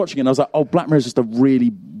I was watching it and I was like, oh, Black Mirror is just a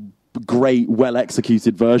really great,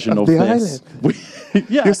 well-executed version of The this. Island?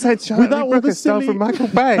 You're saying Charlie Brooker stole from Michael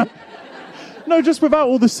Bay? No, just without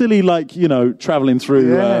all the silly, travelling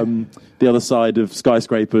through the other side of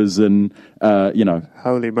skyscrapers and,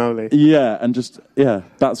 Holy moly. Yeah, and just,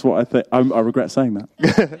 that's what I think. I regret saying that.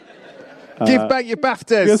 Give back your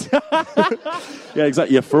BAFTAs. Yeah,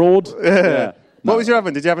 exactly. You're fraud. Yeah. What was your other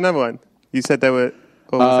one? Did you have another one? You said there were...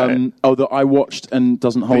 that I watched and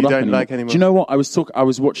doesn't hold up anymore. Like anymore. Do you know what? I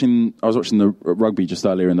was watching the rugby just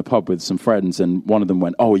earlier in the pub with some friends, and one of them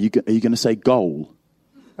went, "Oh, are you going to say goal?"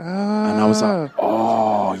 And I was like,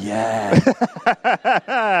 "Oh, yeah."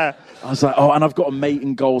 I was like, "Oh," and I've got a mate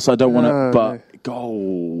in goal, so I don't want to. But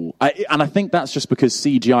goal, and I think that's just because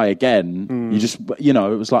CGI again. You just, it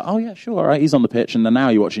was like, "Oh yeah, sure, all right, he's on the pitch," and then now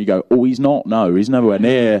you watch and you go, "Oh, he's not. No, he's nowhere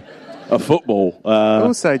near." A football.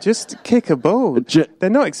 Also, just kick a ball. They're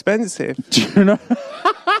not expensive. Do you know?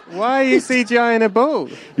 Why are you CGIing a ball?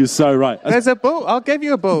 You're so right. There's a ball. I'll give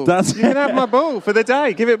you a ball. You can have my ball for the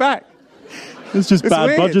day. Give it back. It's just bad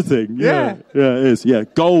weird. budgeting. Yeah, it is. Yeah,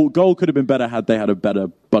 goal could have been better had they had a better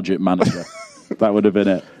budget manager. That would have been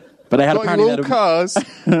it. But they had apparently all cars.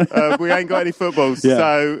 We ain't got any footballs. Yeah.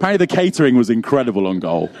 So apparently the catering was incredible on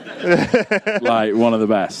goal. One of the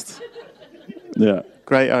best. Yeah.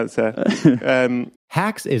 Great answer.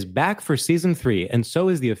 Hacks is back for season 3, and so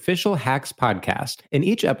is the official Hacks podcast. In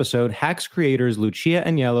each episode, Hacks creators Lucia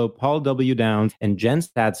Agnello, Paul W. Downs, and Jen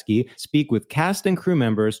Statsky speak with cast and crew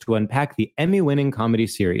members to unpack the Emmy-winning comedy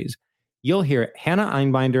series. You'll hear Hannah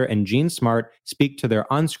Einbinder and Jean Smart speak to their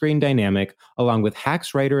on-screen dynamic, along with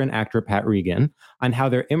Hacks writer and actor Pat Regan, on how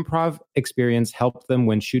their improv experience helped them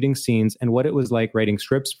when shooting scenes and what it was like writing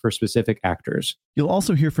scripts for specific actors. You'll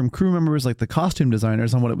also hear from crew members like the costume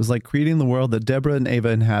designers on what it was like creating the world that Deborah and Ava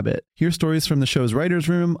inhabit. Hear stories from the show's writer's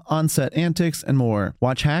room, on-set antics, and more.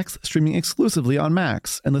 Watch Hacks streaming exclusively on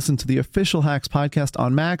Max, and listen to the official Hacks podcast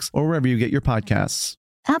on Max or wherever you get your podcasts.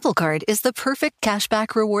 Apple Card is the perfect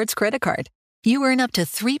cashback rewards credit card. You earn up to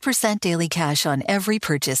 3% daily cash on every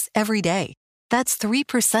purchase every day. That's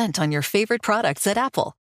 3% on your favorite products at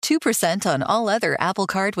Apple, 2% on all other Apple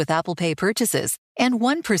Card with Apple Pay purchases, and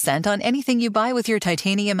 1% on anything you buy with your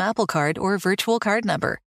titanium Apple Card or virtual card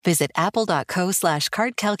number. Visit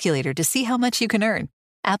apple.co/card calculator to see how much you can earn.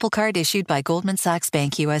 Apple Card issued by Goldman Sachs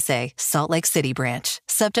Bank USA, Salt Lake City branch.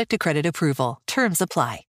 Subject to credit approval. Terms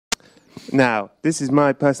apply. Now, this is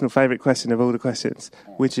my personal favourite question of all the questions,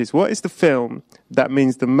 which is, what is the film that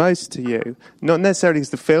means the most to you? Not necessarily because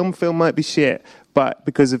the film might be shit, but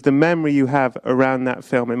because of the memory you have around that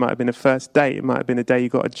film. It might have been a first date, it might have been a day you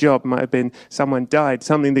got a job, it might have been someone died,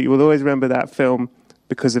 something that you will always remember that film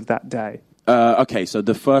because of that day. Okay, so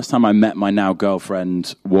the first time I met my now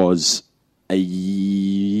girlfriend was a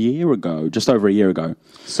year ago, just over a year ago.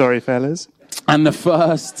 Sorry, fellas. And the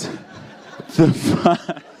first... the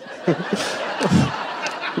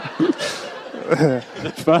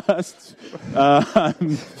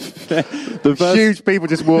first huge people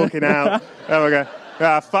just walking out. Oh my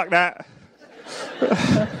god! Fuck that!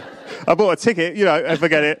 I bought a ticket.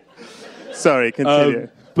 Forget it. Sorry, continue.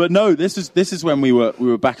 But no, this is when we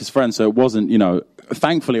were back as friends. So it wasn't,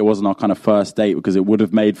 thankfully it wasn't our kind of first date, because it would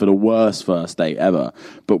have made for the worst first date ever.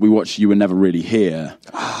 But we watched You Were Never Really Here.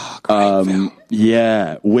 Oh, great film.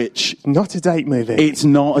 Yeah, which... Not a date movie. It's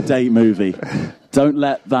not a date movie. Don't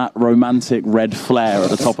let that romantic red flare at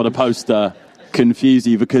the top of the poster confuse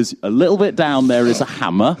you, because a little bit down there is a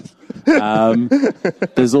hammer.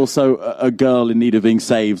 There's also a girl in need of being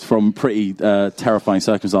saved from pretty terrifying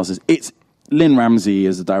circumstances. Lynn Ramsey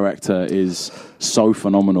as a director is so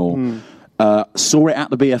phenomenal. Saw it at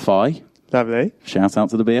the BFI. Lovely. Shout out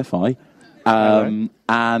to the BFI.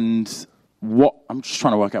 And what I'm just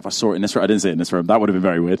trying to work out if I saw it in this room. I didn't see it in this room. That would have been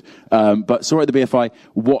very weird. But saw it at the BFI.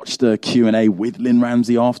 Watched the Q&A with Lynn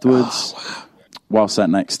Ramsey afterwards. Oh, wow. While sat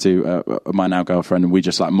next to my now girlfriend, and we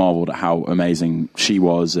just marveled at how amazing she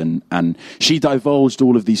was, and she divulged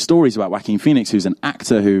all of these stories about Joaquin Phoenix, who's an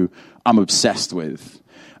actor who I'm obsessed with.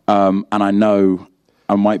 And I know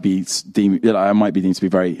I might be deemed to be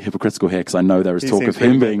very hypocritical here, because I know there is talk of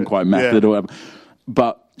him being quite method or whatever.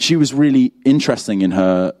 But she was really interesting in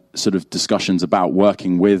her sort of discussions about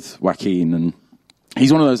working with Joaquin, and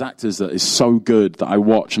he's one of those actors that is so good that I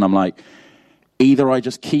watch and I'm like, either I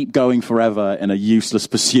just keep going forever in a useless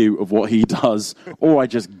pursuit of what he does, or I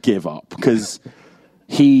just give up, because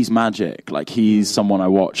he's magic. Like, he's someone I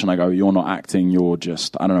watch and I go, you're not acting, you're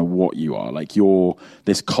just, I don't know what you are. Like, you're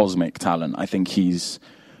this cosmic talent. I think he's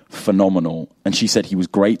phenomenal. And she said he was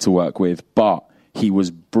great to work with, but he was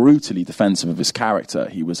brutally defensive of his character.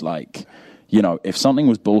 He was like, you know, if something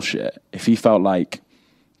was bullshit, if he felt like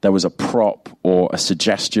there was a prop or a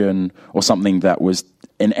suggestion or something that was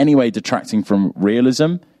in any way detracting from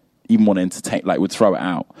realism, even wanting to take, like, would throw it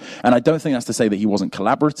out. And I don't think that's to say that he wasn't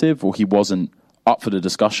collaborative or he wasn't up for the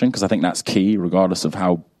discussion, because I think that's key, regardless of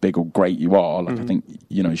how big or great you are. Like, I think,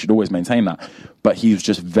 you know, you should always maintain that. But he was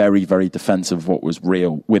just very, very defensive of what was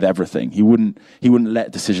real with everything. He wouldn't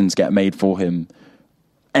let decisions get made for him,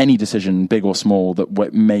 any decision, big or small,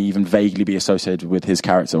 that may even vaguely be associated with his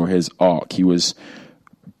character or his arc. He was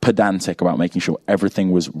pedantic about making sure everything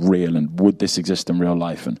was real and would this exist in real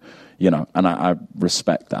life, and you know, and I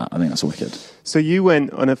respect that. I think that's wicked. So you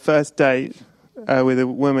went on a first date with a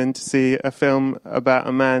woman to see a film about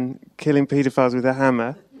a man killing paedophiles with a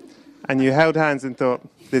hammer, and you held hands and thought,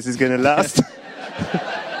 this is going to last.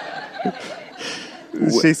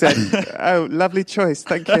 She said, oh, lovely choice,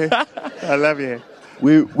 thank you, I love you.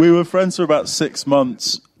 We were friends for about 6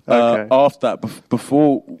 months. After that,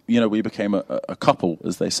 before, you know, we became a couple,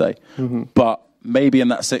 as they say. But maybe in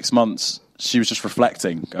that 6 months, she was just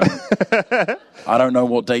reflecting. Going, I don't know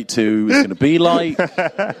what date 2 is going to be like.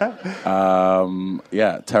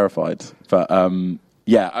 Terrified. But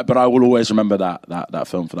but I will always remember that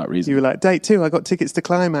film for that reason. You were like, date 2, I got tickets to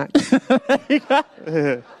Climax.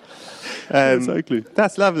 Exactly.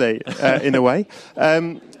 That's lovely, in a way.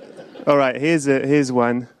 All right, here's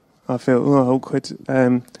one. I feel awkward.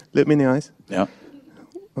 Look me in the eyes. Yeah.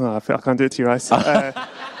 Oh, I feel I can't do it to your eyes.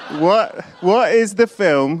 What is the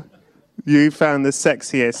film you found the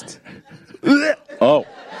sexiest? Oh.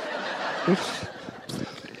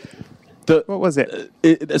 What was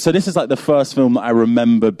it? So this is like the first film that I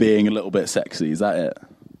remember being a little bit sexy. Is that it?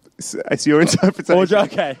 It's your interpretation.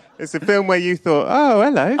 Okay. It's a film where you thought, oh,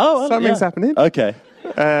 hello, something's happening. Okay.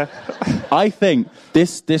 I think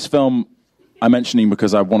this film I'm mentioning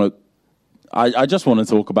because I just want to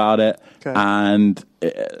talk about it, okay. And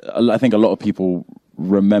I think a lot of people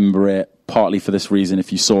remember it partly for this reason.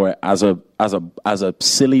 If you saw it as a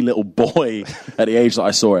silly little boy at the age that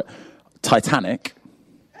I saw it, Titanic.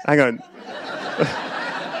 Hang on.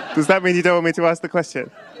 Does that mean you don't want me to ask the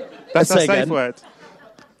question? That's a safe word.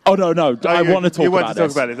 Oh no! I want to talk about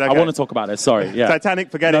this. Okay. I want to talk about it. Sorry. Yeah. Titanic.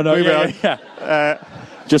 Forget it. Move on. Yeah.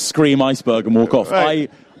 Just scream iceberg and walk off.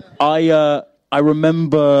 Right. I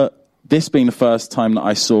remember this being the first time that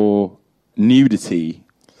I saw nudity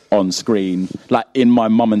on screen, like in my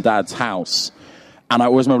mum and dad's house. And I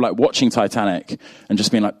always remember like watching Titanic and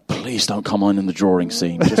just being like, please don't come on in the drawing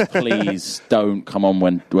scene. Just please don't come on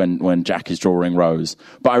when Jack is drawing Rose.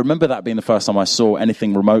 But I remember that being the first time I saw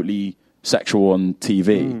anything remotely sexual on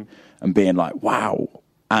TV and being like, wow.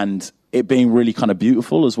 And it being really kind of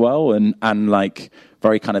beautiful as well and like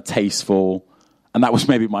very kind of tasteful. And that was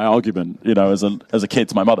maybe my argument, you know, as a kid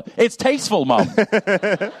to my mother. It's tasteful, Mum.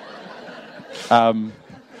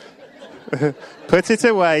 Put it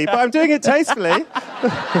away, but I'm doing it tastefully.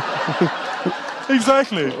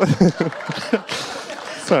 Exactly.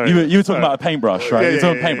 Sorry. You were talking about a paintbrush, right? Yeah, you were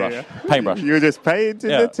talking paintbrush. Paintbrush. You were just painting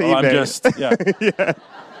the TV. Well, I'm just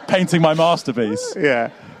painting my masterpiece. Yeah.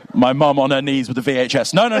 My mum on her knees with the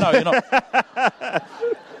VHS. No, you're not.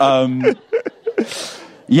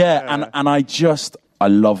 And I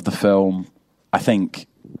love the film. I think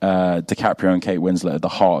DiCaprio and Kate Winslet at the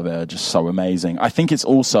heart of it are just so amazing. I think it's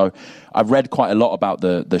also, I've read quite a lot about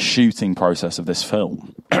the shooting process of this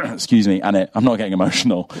film. Excuse me, and I'm not getting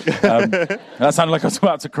emotional. That sounded like I was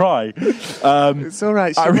about to cry. It's all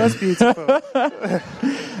right, she was beautiful.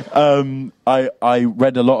 I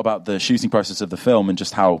read a lot about the shooting process of the film and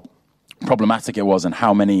just how problematic it was and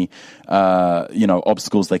how many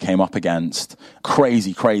obstacles they came up against.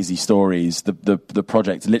 Crazy stories. The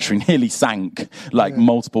project literally nearly sank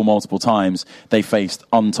multiple times. They faced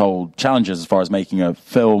untold challenges as far as making a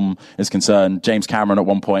film is concerned. James Cameron at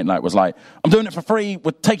one point was like, I'm doing it for free,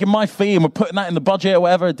 we're taking my fee and we're putting that in the budget or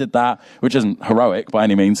whatever. Did that, which isn't heroic by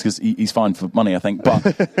any means because he's fine for money, I think, but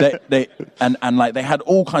they had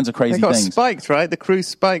all kinds of crazy things. They got spiked, right? The crew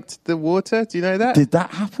spiked the water. Do you know that? Did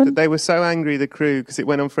that happen? That they were so angry, the crew, because it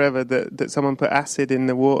went on forever, that someone put acid in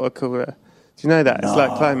the water cooler. Do you know that? No. It's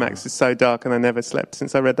like Climax is so dark and I never slept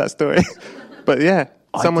since I read that story. But yeah,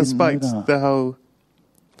 someone spiked the whole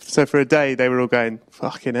So for a day, they were all going,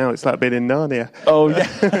 fucking hell, it's like being in Narnia. Oh,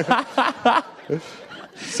 yeah.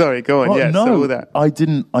 Sorry, go on. Oh, yeah, no, so all that. I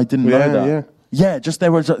didn't know that. Yeah. Yeah,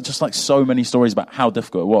 there were just like so many stories about how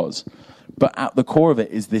difficult it was. But at the core of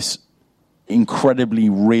it is this incredibly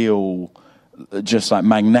real, just like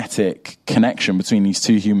magnetic connection between these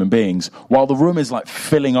two human beings. While the room is like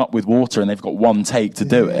filling up with water and they've got one take to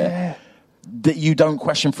do it, that you don't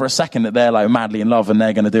question for a second that they're like madly in love and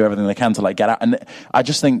they're going to do everything they can to like get out. And I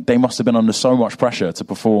just think they must have been under so much pressure to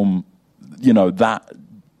perform, you know, that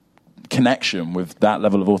connection with that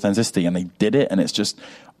level of authenticity, and they did it. And it's just,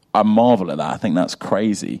 I marvel at that. I think that's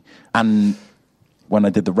crazy. And when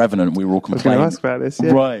I did The Revenant, we were all complaining. I was going to ask about this,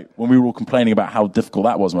 yeah. Right. When we were all complaining about how difficult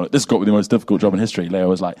that was, like, this has got to be the most difficult job in history. Leo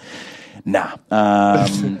was like, nah,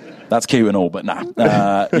 that's cute and all, but nah.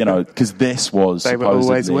 You know, because this was they supposedly... were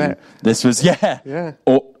always wet. This was, Yeah.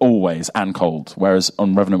 Always and cold. Whereas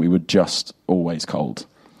on Revenant, we were just always cold.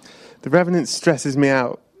 The Revenant stresses me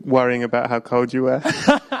out, worrying about how cold you were.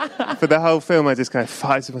 For the whole film, I just go,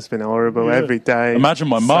 fuck, it must have been horrible every day. Imagine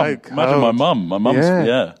my mum. Imagine my mum. My mum's,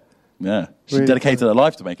 yeah. She Really dedicated her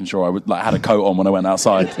life to making sure I would, like, had a coat on when I went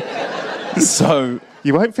outside. So...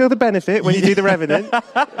 You won't feel the benefit when you do The Revenant.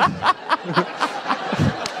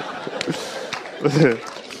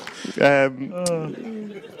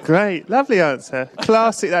 Great, lovely answer.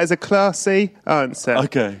 Classy. That is a classy answer.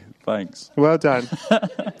 Okay, thanks. Well done.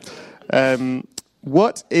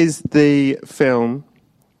 What is the film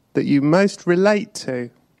that you most relate to?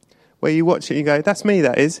 Where you watch it, you go, that's me,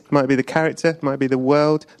 that is. Might be the character, might be the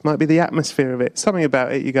world, might be the atmosphere of it. Something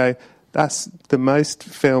about it, you go, that's the most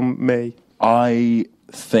film me. I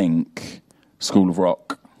think School of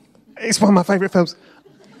Rock. It's one of my favourite films.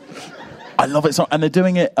 I love it so, and they're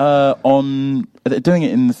doing it they're doing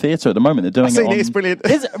it in the theatre at the moment. They're doing I've seen it. It's brilliant.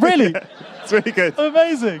 Is it really? Yeah, it's really good.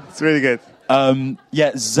 Amazing. It's really good.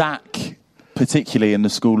 Yeah, Zach, particularly in the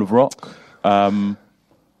School of Rock. Oh,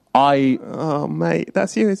 mate,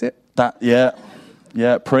 that's you, is it?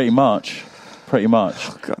 Yeah, pretty much.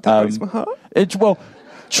 Oh, God, that breaks my heart.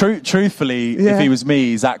 Truthfully, if he was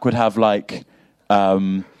me, Zach would have like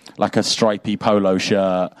a stripy polo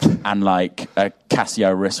shirt and like a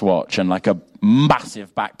Casio wristwatch and like a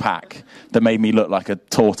massive backpack that made me look like a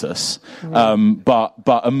tortoise.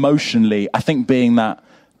 But emotionally, I think being that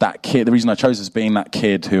kid, the reason I chose is being that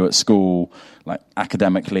kid who at school, like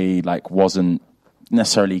academically, like wasn't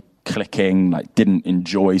necessarily clicking, like didn't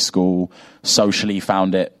enjoy school, socially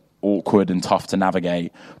found it awkward and tough to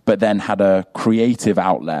navigate, but then had a creative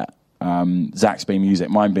outlet, Zach's being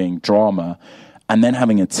music, mine being drama, and then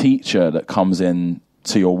having a teacher that comes in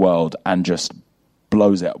to your world and just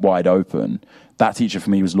blows it wide open. That teacher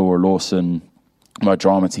for me was Laura Lawson, my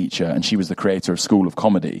drama teacher, and she was the creator of School of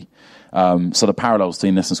Comedy. So the parallels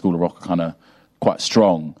between this and School of Rock are kind of quite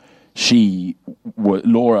strong.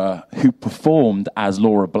 Laura, who performed as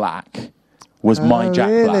Laura Black, was my Jack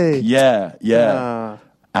really? Black. Yeah.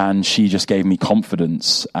 And she just gave me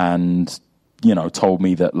confidence and, you know, told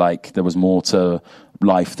me that, like, there was more to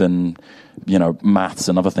life than, you know, maths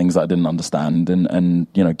and other things that I didn't understand and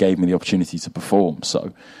you know, gave me the opportunity to perform.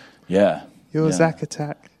 So, yeah. Your Zach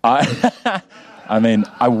Attack. I mean,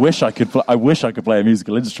 I wish I could play a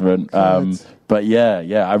musical instrument. But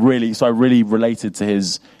yeah, I really related to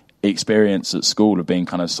his experience at school of being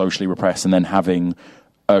kind of socially repressed and then having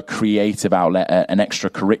a creative outlet, an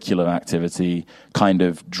extracurricular activity kind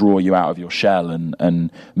of draw you out of your shell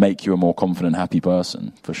and make you a more confident, happy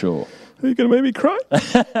person, for sure. Are you going to make me cry?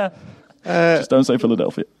 Just don't say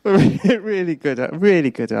Philadelphia. Really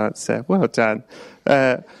good answer. Well done.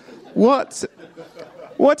 What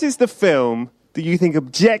is the film that you think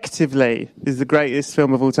objectively is the greatest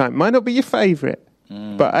film of all time? Might not be your favourite,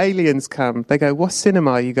 but aliens come. They go, what's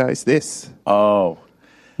cinema? You go, it's this. Oh.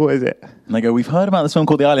 What is it? And they go, we've heard about this film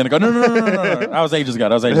called The Alien. I go, no. That was ages ago.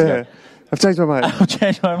 I've changed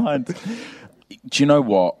my mind. Do you know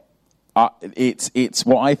what? It's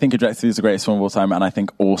what I think objectively is the greatest film of all time, and I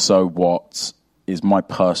think also what is my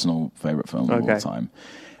personal favourite film of all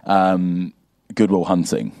time. Good Will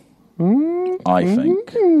Hunting, I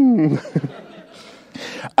think.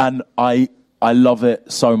 And I love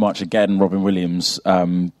it so much. Again, Robin Williams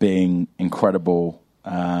being incredible.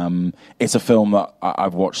 It's a film that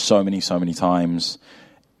I've watched so many times.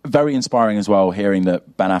 Very inspiring as well, hearing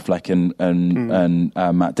that Ben Affleck and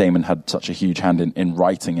Matt Damon had such a huge hand in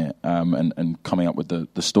writing it and coming up with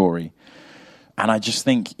the story. And I just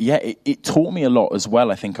think, it taught me a lot as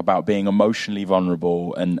well, I think, about being emotionally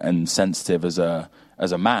vulnerable and sensitive as a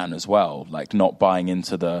man as well, like not buying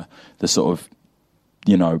into the sort of,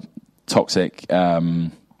 you know, toxic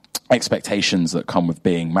expectations that come with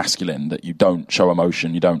being masculine, that you don't show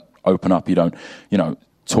emotion, you don't open up, you don't,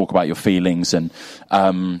 talk about your feelings. And,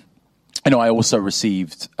 I also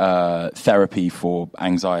received therapy for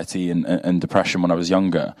anxiety and depression when I was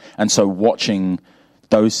younger. And so watching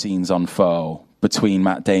those scenes unfurl between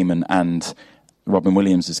Matt Damon and Robin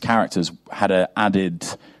Williams' characters had an added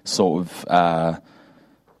sort of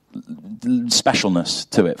specialness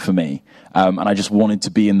to it for me. And I just wanted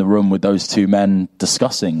to be in the room with those two men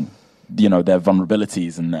discussing, their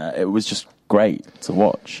vulnerabilities. And it was just great to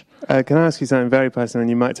watch. Can I ask you something very personal, and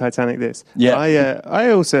you might Titanic this? Yeah.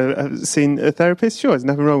 I also have seen a therapist. Sure, there's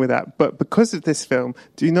nothing wrong with that. But because of this film,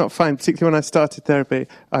 do you not find, particularly when I started therapy,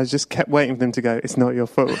 I just kept waiting for them to go, it's not your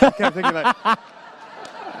fault. I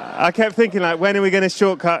kept thinking, when are we going to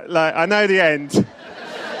shortcut? I know the end.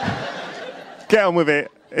 Get on with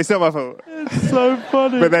it. It's not my fault. It's so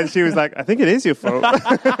funny. But then she was like, I think it is your fault.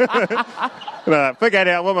 Forget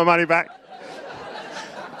it, I want my money back.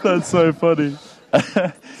 That's so funny.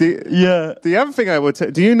 The other thing I would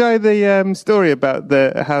tell, do you know the story about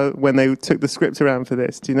how when they took the script around for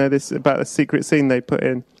this? Do you know this about a secret scene they put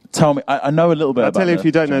in? Tell me. I know a little bit. I'll tell you if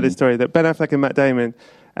you don't know this story. That Ben Affleck and Matt Damon,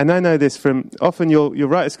 and I know this from often you'll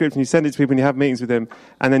write a script and you send it to people and you have meetings with them,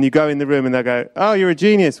 and then you go in the room and they'll go, "Oh, you're a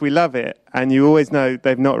genius. We love it," and you always know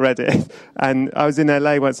they've not read it. And I was in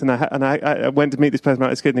LA once and I went to meet this person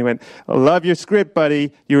about the script and he went, "I love your script,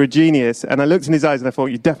 buddy. You're a genius." And I looked in his eyes and I thought,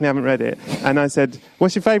 "You definitely haven't read it." And I said,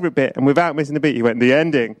 "What's your favourite bit?" And without missing a beat, he went, "The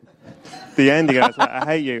ending." The ending. I was like, "I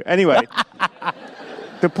hate you." Anyway.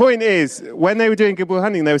 The point is, when they were doing Good Will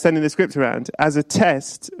Hunting, they were sending the script around as a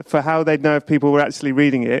test for how they'd know if people were actually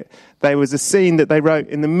reading it. There was a scene that they wrote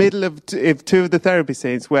in the middle of two of the therapy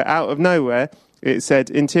scenes where out of nowhere it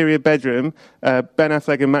said, interior bedroom, Ben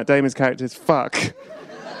Affleck and Matt Damon's characters, fuck.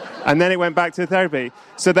 And then it went back to the therapy.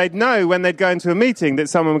 So they'd know when they'd go into a meeting that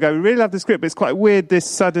someone would go, "We really love the script, but it's quite weird, this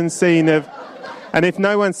sudden scene of..." And if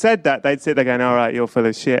no one said that, they'd sit there going, "All right, you're full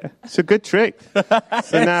of shit." It's a good trick.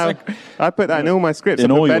 So now, I put that in all my scripts.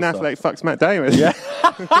 In all Ben your Affleck fucks Matt Damon. Yeah.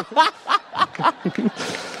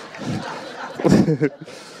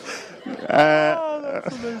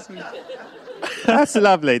 That's amazing. That's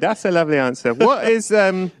lovely. That's a lovely answer. What's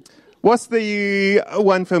the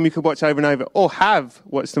one film you could watch over and over, or have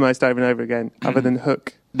watched the most over and over again, other than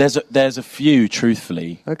Hook? There's a few,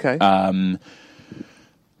 truthfully. Okay.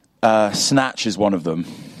 Snatch is one of them.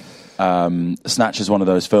 Snatch is one of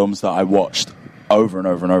those films that I watched over and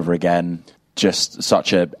over and over again. Just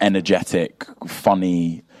such a energetic,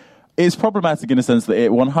 funny... It's problematic in a sense that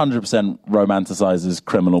it 100% romanticizes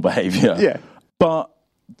criminal behavior. Yeah. But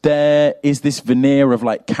there is this veneer of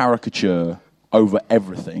caricature over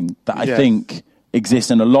everything that I think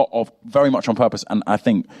exists in a lot of... Very much on purpose, and I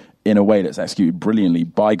think in a way that's executed brilliantly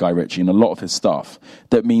by Guy Ritchie and a lot of his stuff.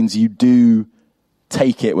 That means you do...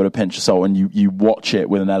 take it with a pinch of salt and you watch it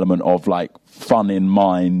with an element of fun in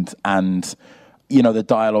mind, and the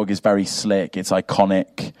dialogue is very slick, it's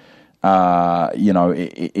iconic,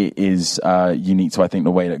 it is unique to I think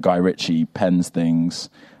the way that Guy Ritchie pens things.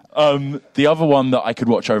 The other one that I could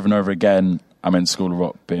watch over and over again, School of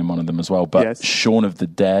Rock being one of them as well, but yes. Shaun of the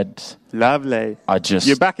Dead. Lovely.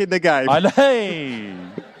 You're back in the game. Hey.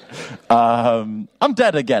 I'm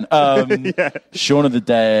dead again. Shaun of the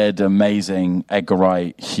Dead, amazing. Edgar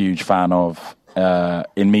Wright, huge fan of.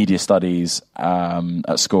 In media studies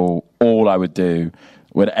at school, all I would do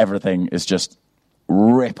with everything is just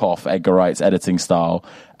rip off Edgar Wright's editing style.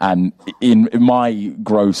 And in my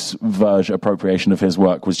gross version appropriation of his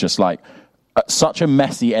work was just such a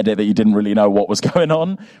messy edit that you didn't really know what was going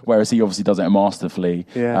on, whereas he obviously does it masterfully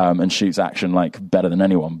and shoots action better than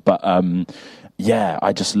anyone. But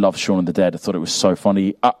I just love Shaun of the Dead. I thought it was so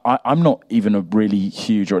funny. I'm not even a really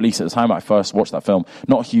huge, or at least at the time I first watched that film,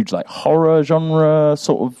 not a huge horror genre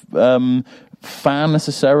sort of fan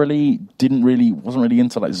necessarily. Wasn't really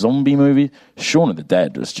into zombie movies. Shaun of the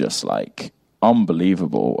Dead was just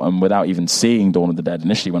unbelievable. And without even seeing Dawn of the Dead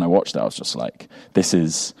initially, when I watched it, I was just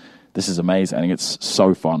this is amazing. I think it's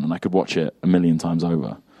so fun, and I could watch it a million times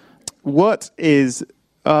over. What is...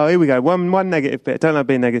 Oh, here we go. One negative bit. Don't like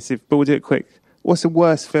being negative, but we'll do it quick. What's the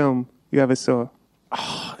worst film you ever saw?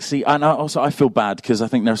 See, and I feel bad because I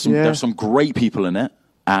think there's some great people in it,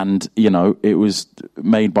 and it was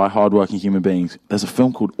made by hardworking human beings. There's a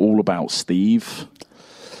film called All About Steve.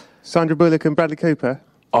 Sandra Bullock and Bradley Cooper.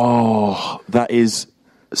 Oh, that is...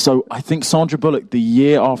 So I think Sandra Bullock, the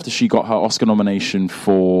year after she got her Oscar nomination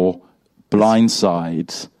for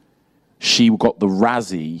Blindside, she got the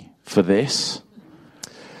Razzie for this,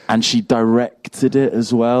 and she directed it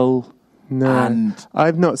as well. No,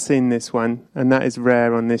 I've not seen this one, and that is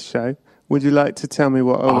rare on this show. Would you like to tell me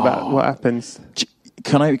about what happens?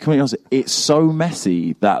 Can I be honest? It's so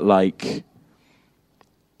messy that like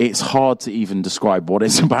it's hard to even describe what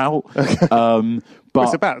it's about. Okay. But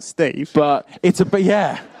it's about Steve. But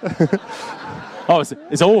yeah.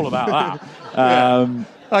 It's all about that.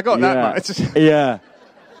 I got that much. Yeah.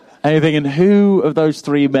 Anything, and who of those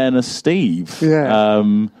three men are Steve? Yeah.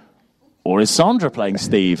 Or is Sandra playing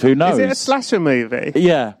Steve? Who knows? Is it a slasher movie?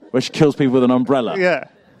 Yeah, where she kills people with an umbrella. Yeah.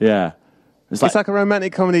 Yeah. It's like a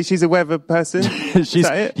romantic comedy. She's a weather person. Is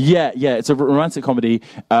that it? Yeah. It's a romantic comedy.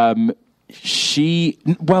 He,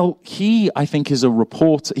 I think, is a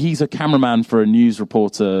reporter. He's a cameraman for a news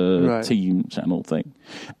reporter team channel thing.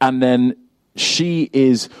 And then she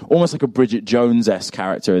is almost like a Bridget Jones-esque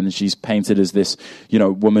character, and she's painted as this,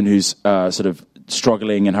 woman who's sort of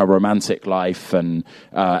struggling in her romantic life, and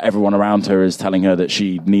everyone around her is telling her that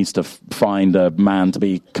she needs to find a man to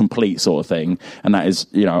be complete, sort of thing. And that is,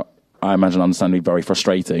 I imagine, understandably very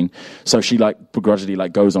frustrating. So she begrudgingly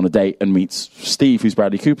goes on a date and meets Steve, who's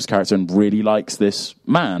Bradley Cooper's character, and really likes this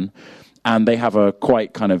man. And they have a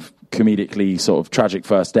quite kind of comedically sort of tragic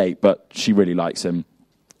first date, but she really likes him.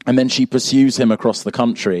 And then she pursues him across the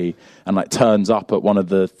country and turns up at one of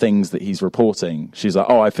the things that he's reporting. She's like,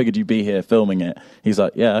 "Oh, I figured you'd be here filming it." He's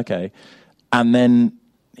like, "Yeah, okay." And then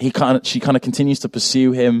she kind of continues to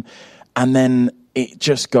pursue him, and then it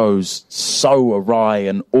just goes so awry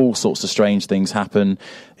and all sorts of strange things happen.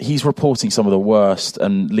 He's reporting some of the worst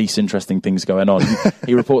and least interesting things going on.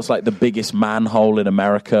 He reports the biggest manhole in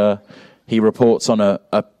America. He reports on a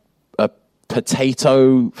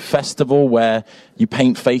potato festival where you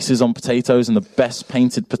paint faces on potatoes, and the best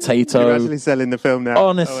painted potato. You're actually selling the film now.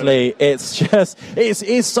 Honestly, it's just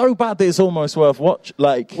it's so bad that it's almost worth watch.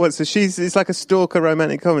 So it's like a stalker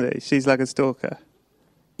romantic comedy. She's like a stalker.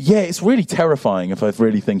 Yeah, it's really terrifying if I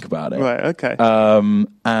really think about it. Right, okay.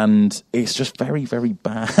 And it's just very, very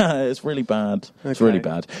bad. It's really bad. Okay. It's really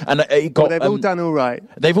bad. And it got. They've all done all right.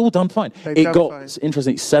 They've all done fine. It got,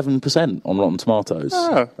 interesting, 7% on Rotten Tomatoes.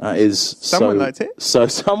 Oh, that is someone liked it. So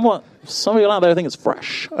some people out there think it's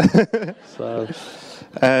fresh. So,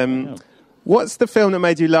 what's the film that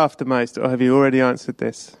made you laugh the most, or have you already answered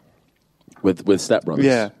this? With Step Brothers.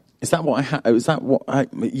 Yeah. Is that what I had? Is that what I?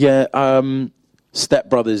 Yeah. Step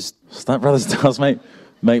Brothers does make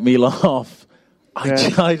me laugh. I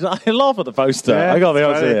laugh at the poster. Yeah, I gotta be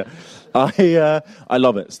honest here. I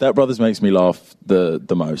love it. Step Brothers makes me laugh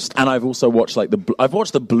the most. And I've also watched I've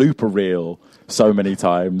watched the blooper reel so many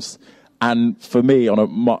times. And for me, on a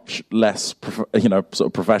much less sort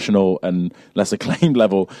of professional and less acclaimed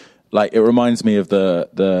level, it reminds me of the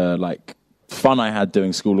fun I had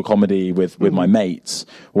doing School of Comedy with my mates,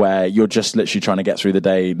 where you're just literally trying to get through the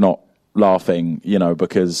day, not laughing,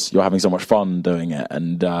 because you're having so much fun doing it.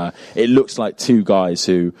 And it looks like two guys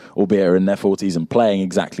who, albeit are in their 40s and playing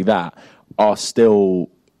exactly that, are still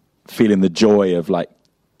feeling the joy of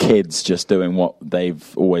kids just doing what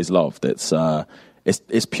they've always loved. It's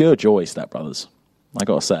pure joy, Step Brothers, I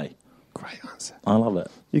gotta say. Great answer. I love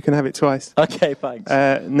it. You can have it twice. Okay, thanks.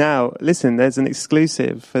 Now, listen, there's an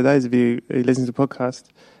exclusive for those of you who listen to the podcast.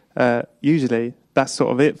 Usually that's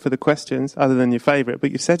sort of it for the questions, other than your favourite.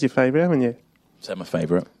 But you've said your favourite, haven't you? Said my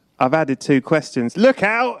favourite. I've added 2 questions. Look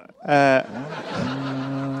out!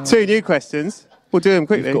 2 new questions. We'll do them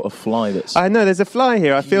quickly. You've got a fly that's... I know, there's a fly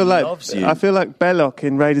here. I feel like Belloc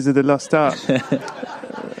in Raiders of the Lost Ark.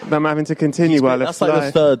 I'm having to continue while that's the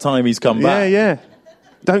 3rd time he's come back. Yeah.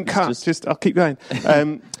 Don't cut. Just I'll keep going.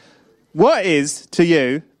 What is, to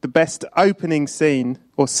you, the best opening scene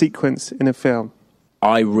or sequence in a film?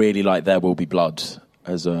 I really like There Will Be Blood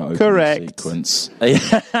as a opening sequence.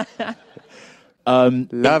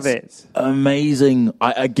 Love it. Amazing.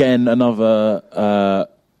 Another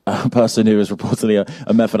person who is reportedly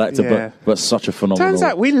a method actor, but such a phenomenal... Turns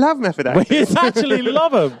out we love method actors. We actually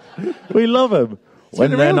love them. We love them.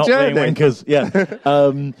 When they're not being winkers. Yeah.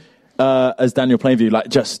 As Daniel Plainview,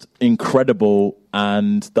 just incredible,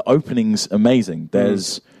 and the opening's amazing.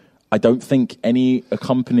 There's... I don't think any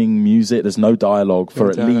accompanying music, there's no dialogue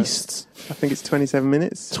for least... I think it's 27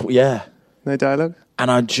 minutes. Yeah. No dialogue. And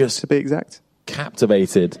I just... To be exact.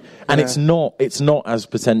 Captivated. And it's not as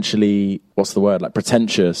potentially, what's the word,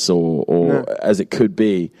 pretentious or as it could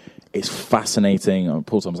be. It's fascinating.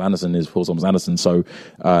 Paul Thomas Anderson is Paul Thomas Anderson, so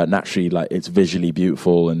naturally, it's visually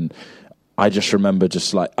beautiful. And I just remember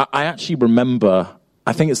I actually remember,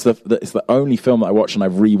 I think it's the only film that I watch and I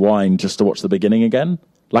rewind just to watch the beginning again.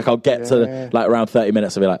 I'll get to around 30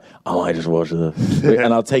 minutes and be like, oh, I just watched this.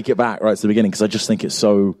 And I'll take it back right to the beginning because I just think it's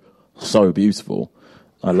so beautiful.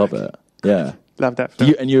 I love it. Yeah. Love that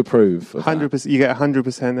film. You approve of 100%. You get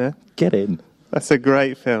 100% there. Get in. That's a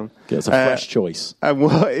great film. It's a fresh choice. And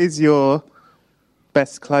what is your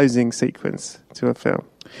best closing sequence to a film?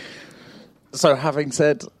 So, having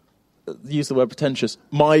said, use the word pretentious,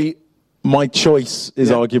 my choice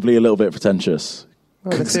is arguably a little bit pretentious.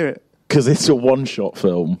 Well, let's hear it. Because it's a one-shot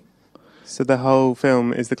film. So the whole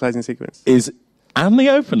film is the closing sequence? And the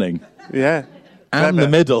opening. Yeah. And Clever. the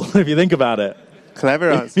middle, if you think about it.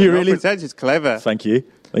 Clever answer. You Not really pretentious, clever. Thank you.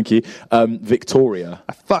 Victoria.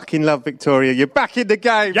 I fucking love Victoria. You're back in the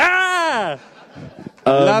game. Yeah!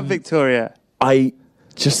 Love Victoria. I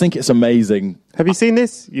just think it's amazing. Have you seen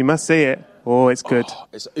this? You must see it. Oh, it's good.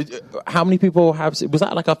 How many people have... Was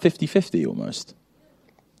that like a 50-50 almost?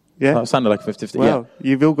 Yeah. That sounded like a 50-50. Well,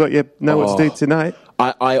 you've all got your know what to do tonight.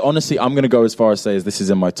 I honestly, I'm going to go as far as say as this is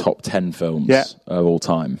in my top 10 films of all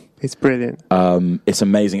time. It's brilliant. It's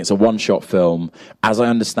amazing. It's a one-shot film. As I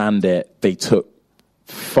understand it, they took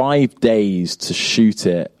 5 days to shoot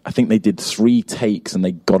it. I think they did 3 takes and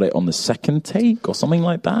they got it on the second take or something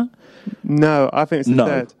like that. No, I think it's the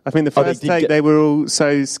third. I think the first take, they were all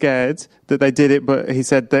so scared that they did it, but he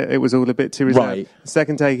said that it was all a bit too reserved. Right. The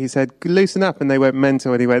second take, he said, loosen up, and they went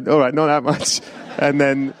mental, and he went, all right, not that much. And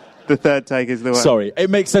then the third take is the one. Sorry, it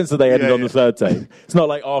makes sense that they ended on the third take. It's not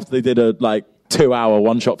like after they did a 2-hour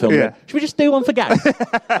one-shot film. Yeah. Should we just do one for gag?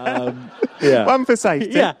 One for safety.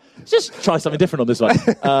 Yeah, just try something different on this one.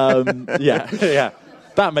 Yeah.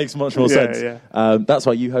 That makes much more sense. Yeah. That's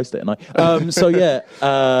why you host it, and I.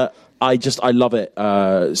 I love it.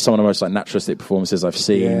 Some of the most naturalistic performances I've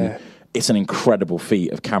seen. Yeah. It's an incredible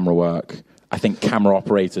feat of camera work. I think camera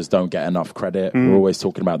operators don't get enough credit. We're always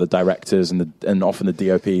talking about the directors and often the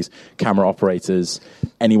DOPs, camera operators,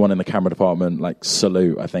 anyone in the camera department,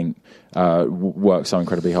 salute, I think, work so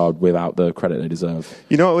incredibly hard without the credit they deserve.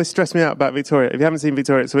 You know what always stressed me out about Victoria? If you haven't seen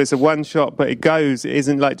Victoria, so it's a one shot, but it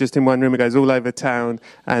isn't like just in one room, it goes all over town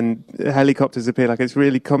and helicopters appear, it's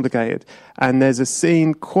really complicated. And there's a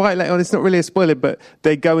scene quite late on, it's not really a spoiler, but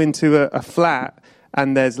they go into a flat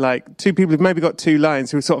and there's 2 people who've maybe got 2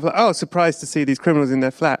 lines who are sort of surprised to see these criminals in their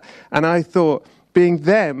flat. And I thought, being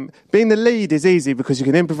the lead is easy because you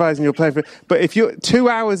can improvise and you're playing for it. But if you're 2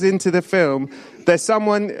 hours into the film, there's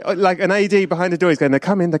someone, like an AD behind the door, he's going, they're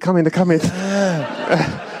coming.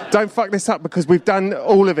 Don't fuck this up because we've done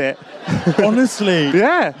all of it. Honestly.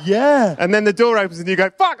 Yeah. And then the door opens and you go,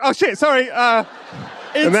 fuck, oh shit, sorry. And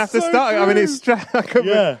they have to start. True. I mean, it's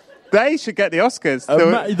They should get the Oscars.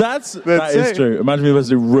 That is true. Imagine if it was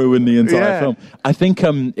to ruin the entire film. I think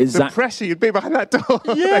the pressure you'd be behind that door.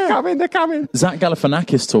 Yeah. They're coming. Zach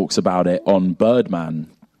Galifianakis talks about it on Birdman.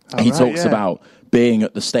 He talks about being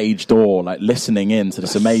at the stage door, listening in to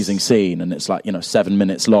this amazing scene, and it's 7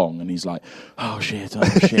 minutes long, and he's like, oh shit,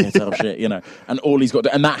 and all he's got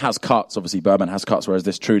to, and that has cuts. Obviously, Birdman has cuts, whereas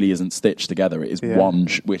this truly isn't stitched together. It is one,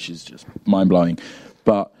 which is just mind blowing,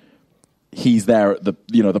 but. He's there at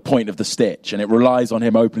the point of the stitch, and it relies on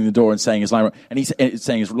him opening the door and saying his line right. And he's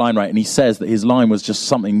saying his line right, and he says that his line was just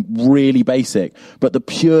something really basic, but the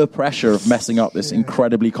pure pressure of messing up this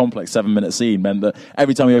incredibly complex 7-minute scene meant that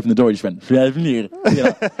every time he opened the door, he just went,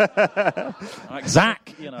 like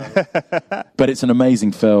Zach, But it's an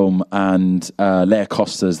amazing film, and Leia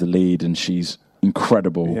Costa's the lead, and she's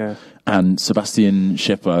incredible. Yeah. And Sebastian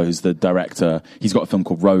Schipper, who's the director, he's got a film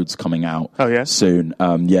called Roads coming out soon.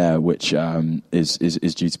 Which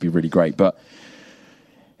is due to be really great. But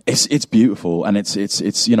it's beautiful, and it's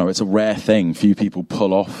a rare thing. Few people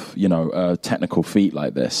pull off a technical feat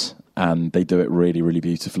like this, and they do it really, really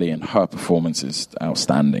beautifully. And her performance is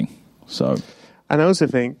outstanding. So, and I also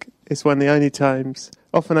think it's one of the only times.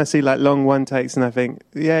 Often I see long one takes and I think,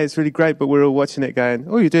 it's really great, but we're all watching it going,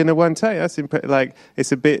 oh, you're doing a one take? That's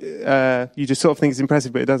it's a bit, you just sort of think it's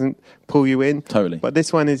impressive, but it doesn't pull you in. Totally. But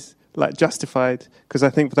this one is justified because I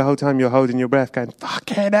think for the whole time you're holding your breath going,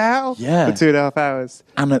 fucking hell, for 2.5 hours.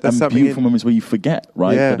 And beautiful moments where you forget,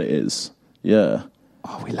 right, that it is. Yeah.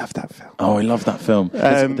 Oh, we love that film. Oh, I love that film.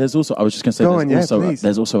 There's also, I was just going to say,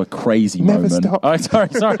 there's also a crazy moment. Stop. Oh, sorry.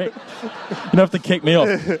 You don't have to kick me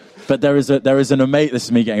off. But there is an amazing, this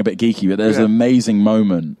is me getting a bit geeky, but there's an amazing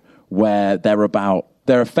moment where they're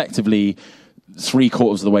effectively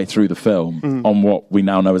 3/4 of the way through the film on what we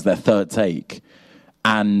now know as their third take.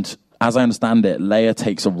 And as I understand it, Leia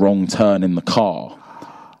takes a wrong turn in the car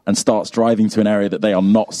and starts driving to an area that they are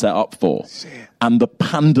not set up for. Shit. And the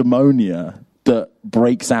pandemonia that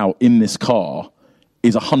breaks out in this car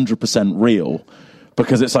is 100% real.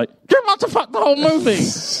 Because it's you're about to fuck the whole movie.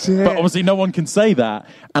 But obviously no one can say that.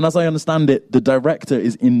 And as I understand it, the director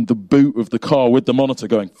is in the boot of the car with the monitor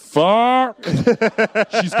going, fuck!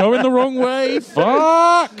 She's going the wrong way,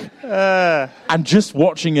 fuck! And just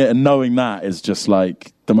watching it and knowing that is just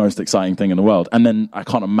the most exciting thing in the world. And then I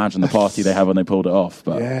can't imagine the party they have when they pulled it off.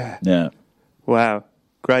 But yeah. Wow.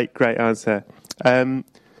 Great answer.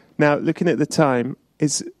 Now, looking at the time,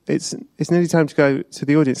 it's nearly time to go to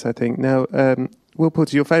the audience, I think. Now, Will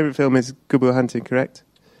Poulter, your favourite film is Good Will Hunting, correct?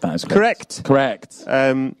 That is correct. Correct.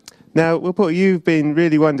 Now, Will Poulter, you've been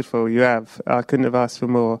really wonderful. You have. I couldn't have asked for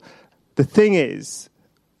more. The thing is,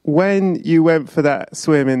 when you went for that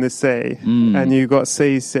swim in the sea and you got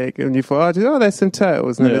seasick and you thought, oh, there's some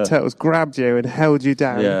turtles, and then the turtles grabbed you and held you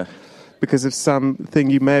down because of something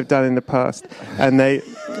you may have done in the past, and they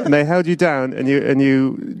held you down and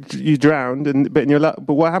you drowned, but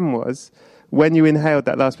what happened was, when you inhaled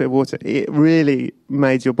that last bit of water, it really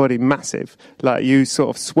made your body massive. Like, you sort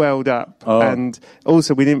of swelled up. And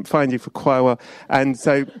also, we didn't find you for quite a while. And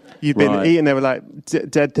so you'd been eating, there were like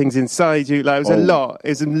dead things inside you. Like, it was a lot. It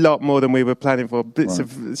was a lot more than we were planning for. Bits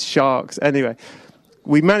of sharks. Anyway,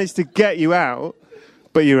 we managed to get you out,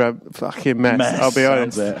 but you're a fucking mess, I'll be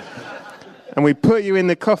honest. And we put you in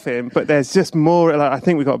the coffin, but there's just more. Like, I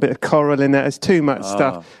think we got a bit of coral in there. There's too much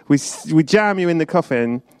stuff. We jam you in the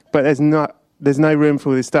coffin, but there's no room for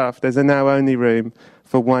all this stuff. There's a now only room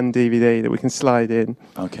for one DVD that we can slide in.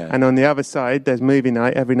 Okay. And on the other side, there's movie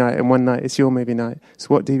night every night, and one night it's your movie night. So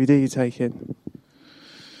what DVD are you taking?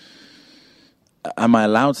 Am I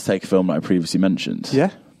allowed to take a film that I previously mentioned? Yeah.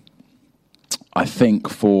 I think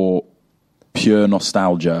for pure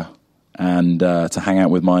nostalgia and to hang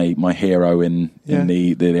out with my hero in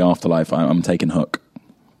the afterlife, I'm taking Hook.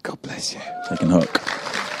 God bless you. Taking Hook.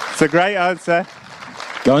 It's a great answer.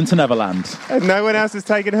 Going to Neverland. And no one else has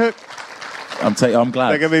taken Hook? I'm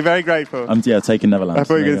glad. They're going to be very grateful. I'm taking Neverland. I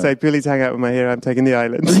thought you were going to say, purely to hang out with my hero, I'm taking the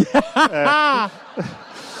island.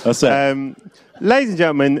 That's it. Ladies and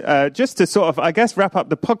gentlemen, just to sort of, I guess, wrap up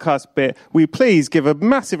the podcast bit, we please give a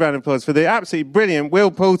massive round of applause for the absolutely brilliant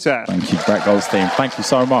Will Poulter. Thank you, Brett Goldstein. Thank you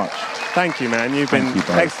so much. Thank you, man. You've been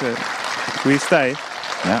excellent. Will you stay?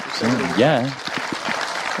 Yeah, absolutely. Yeah.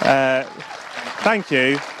 Thank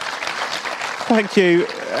you. Thank you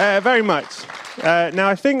very much. Now,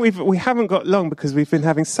 I think we haven't got long because we've been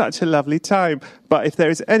having such a lovely time. But if there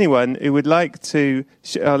is anyone who would like to...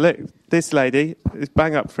 look, this lady is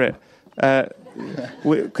bang up for it.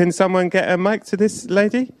 Can someone get a mic to this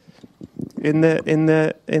lady in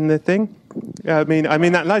the thing? I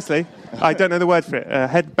mean that nicely. I don't know the word for it.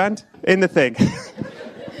 Headband in the thing.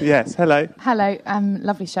 Yes. Hello. Hello.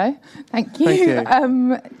 Lovely show. Thank you.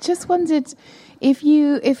 Thank you. Just wondered if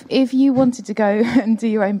you wanted to go and do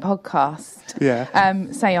your own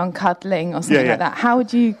podcast. Say on cuddling or something like that. How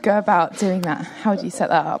would you go about doing that? How would you set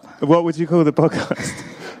that up? What would you call the podcast?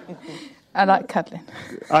 I like cuddling.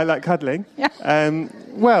 I like cuddling? Yeah.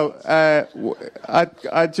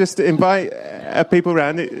 I'd just invite people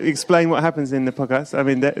around, explain what happens in the podcast. I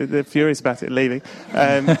mean, they're furious about it leaving.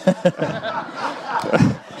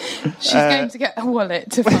 She's going to get a wallet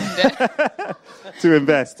to fund it. To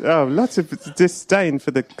invest. Oh, lots of disdain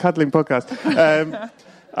for the cuddling podcast.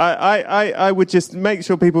 I would just make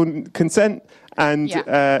sure people consent and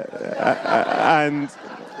they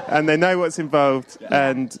know what's involved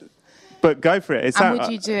but go for it. And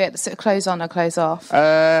would you do it sort of close on or close off?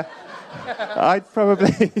 I'd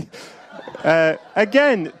probably...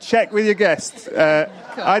 again, check with your guests. Cool.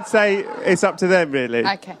 I'd say it's up to them, really.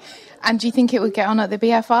 Okay. And do you think it would get on at the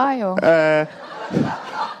BFI? Or?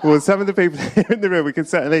 Well, some of the people here in the room,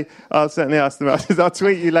 I'll certainly ask them. I'll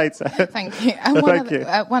tweet you later. Thank you. And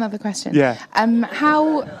one other question. Yeah.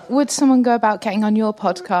 How would someone go about getting on your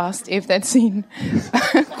podcast if they'd seen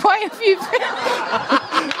quite a few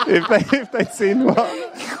if they'd seen what?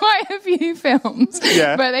 Quite a few films,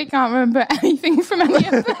 but they can't remember anything from any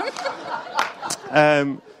of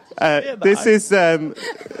them. This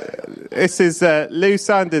is Lou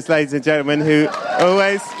Sanders, ladies and gentlemen, who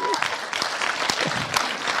always...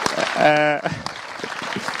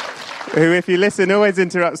 who, if you listen, always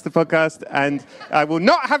interrupts the podcast, and I will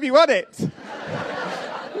not have you on it.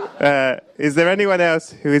 Is there anyone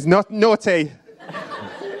else who is not naughty?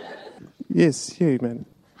 Yes, you, man.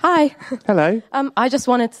 Hi. Hello. I just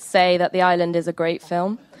wanted to say that The Island is a great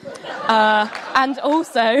film. And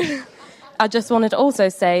also, I just wanted to also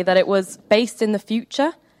say that it was based in the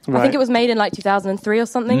future. Right. I think it was made in like 2003 or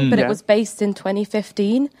something, but it was based in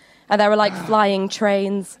 2015. And there were like flying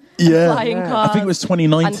trains, flying cars. I think it was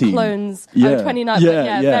 2019. And clones. Yeah. Oh,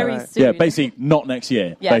 2019. Very soon. Yeah, basically not next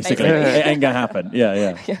year. Yeah, basically. It ain't going to happen.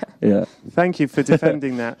 Yeah. Thank you for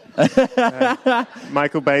defending that.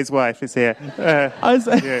 Michael Bay's wife is here.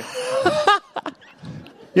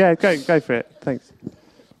 Yeah, go for it. Thanks.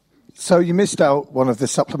 So you missed out one of the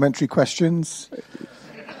supplementary questions.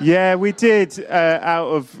 Yeah, we did,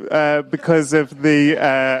 because of the...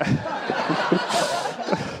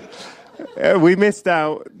 we missed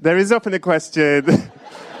out. There is often a question...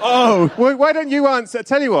 Oh, well, why don't you answer?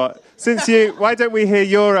 Tell you what, why don't we hear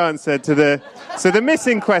your answer to the... So the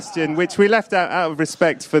missing question, which we left out of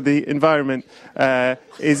respect for the environment,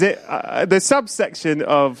 is it... the subsection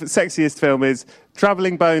of sexiest film is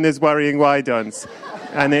travelling boners, worrying wide-ons.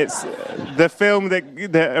 And it's the film that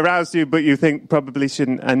aroused you, but you think probably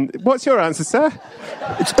shouldn't. And what's your answer, sir?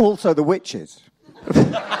 It's also The Witches.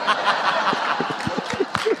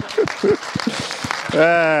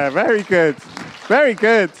 Very good. Very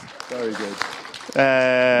good. Very good.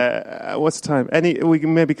 What's the time? We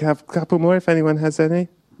can maybe have a couple more if anyone has any.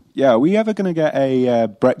 Yeah, are we ever going to get a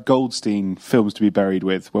Brett Goldstein Films to be Buried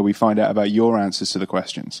With, where we find out about your answers to the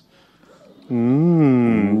questions?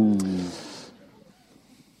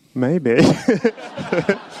 Maybe.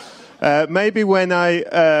 Maybe when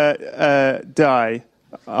I die,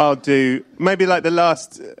 I'll do... Maybe like the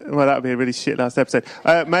last... Well, that would be a really shit last episode.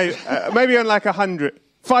 Maybe on like 100,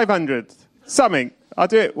 500, something. I'll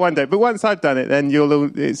do it one day. But once I've done it, then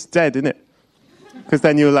it's dead, isn't it? Because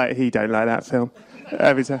then you're like, he don't like that film.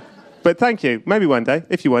 Every time. But thank you. Maybe one day,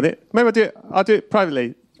 if you want it. Maybe I'll do it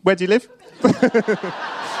privately. Where do you live?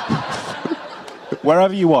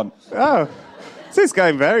 Wherever you want. Oh, this is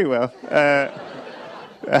going very well.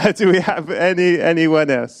 Do we have anyone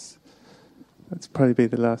else? That's probably be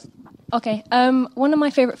the last. Okay. One of my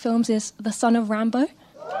favourite films is The Son of Rambo.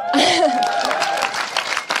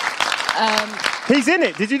 He's in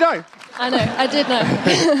it. Did you know? I know. I did know.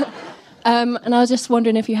 And I was just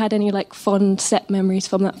wondering if you had any fond set memories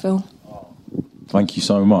from that film. Thank you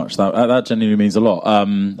so much. That genuinely means a lot.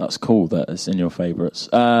 That's cool that it's in your favourites.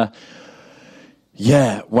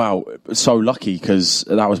 Yeah, wow. So lucky because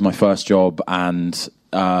that was my first job and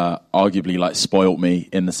arguably spoilt me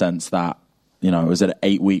in the sense that, it was an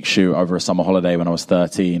 8-week shoot over a summer holiday when I was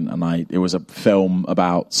 13 and it was a film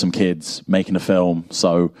about some kids making a film.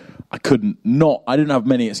 So I didn't have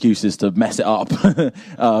many excuses to mess it up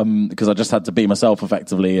because I just had to be myself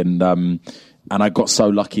effectively. And I got so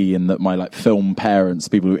lucky in that my film parents,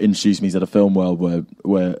 people who introduced me to the film world were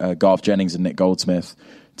Garth Jennings and Nick Goldsmith,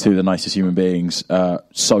 two of the nicest human beings,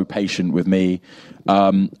 so patient with me.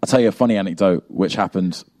 I'll tell you a funny anecdote which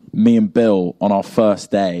happened. Me and Bill on our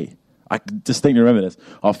first day, I distinctly remember this,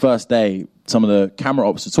 our first day, some of the camera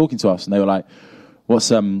ops were talking to us and they were like, what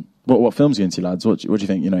films are you into, lads? What do you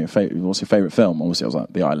think? What's your favourite film? Obviously I was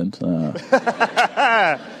like, The Island.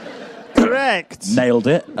 Correct. Nailed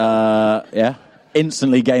it. Yeah.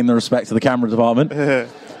 Instantly gained the respect of the camera department.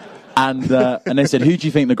 And they said, who do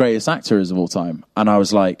you think the greatest actor is of all time? And I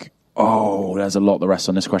was like, oh, there's a lot the rest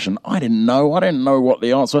on this question. I didn't know what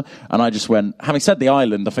the answer. And I just went, having said The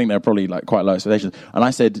Island, I think they're probably quite low expectations. And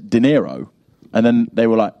I said De Niro. And then they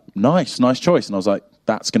were like, nice choice. And I was like,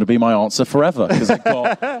 that's going to be my answer forever because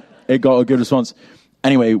it got a good response.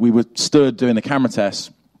 Anyway, we were stood doing the camera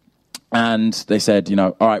test and they said,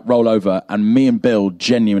 all right, roll over. And me and Bill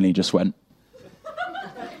genuinely just went...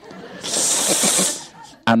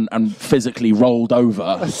 And physically rolled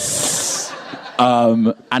over.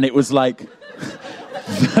 And it was like...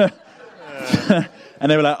 and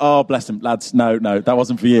they were like, oh, bless them, lads. No, that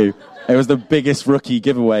wasn't for you. It was the biggest rookie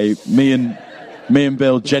giveaway. Me and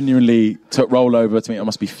Bill genuinely took roll over to me. It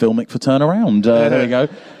must be filmic for turnaround. There we go.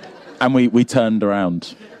 And we turned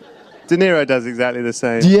around. De Niro does exactly the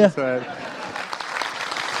same. Yeah. So.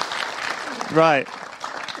 Right.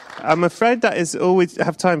 I'm afraid that is all we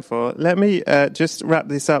have time for. Let me just wrap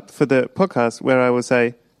this up for the podcast where I will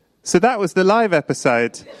say, so that was the live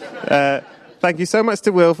episode. Thank you so much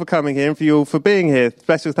to Will for coming here and for you all for being here.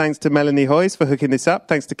 Special thanks to Melanie Hoyes for hooking this up.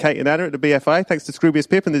 Thanks to Kate and Anna at the BFI. Thanks to Scroobius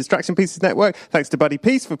Pip and the Distraction Pieces Network. Thanks to Buddy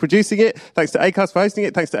Peace for producing it. Thanks to Acast for hosting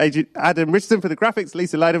it. Thanks to Adam Richardson for the graphics,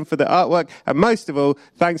 Lisa Lydon for the artwork. And most of all,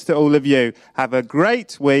 thanks to all of you. Have a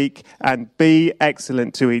great week and be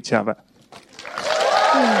excellent to each other.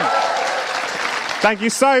 Thank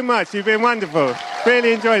you so much. You've been wonderful.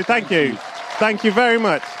 Really enjoyed it. Thank you. Thank you very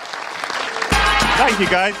much. Thank you,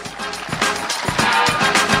 guys.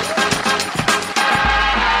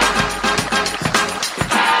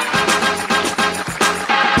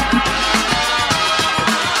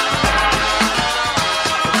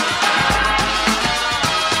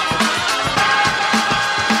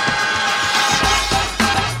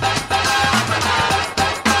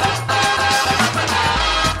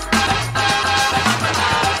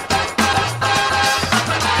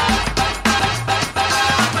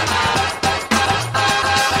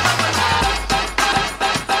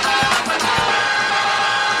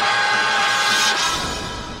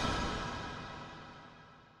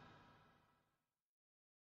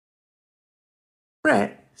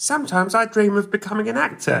 Brett, sometimes I dream of becoming an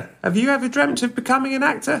actor. Have you ever dreamt of becoming an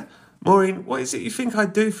actor? Maureen, what is it you think I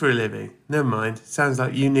do for a living? Never mind, sounds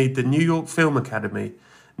like you need the New York Film Academy.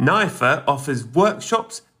 NIFA offers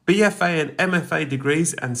workshops, BFA and MFA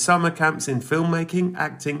degrees and summer camps in filmmaking,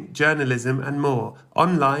 acting, journalism and more,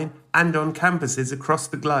 online and on campuses across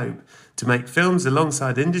the globe. To make films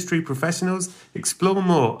alongside industry professionals, explore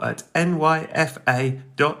more at nyfa.edu.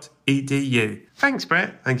 Thanks,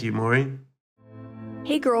 Brett. Thank you, Maureen.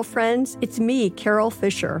 Hey girlfriends, it's me, Carol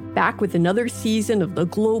Fisher, back with another season of the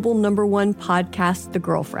global #1 podcast, The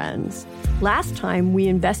Girlfriends. Last time, we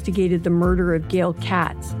investigated the murder of Gail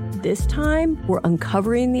Katz. This time, we're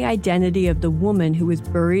uncovering the identity of the woman who was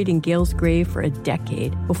buried in Gail's grave for a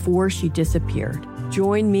decade before she disappeared.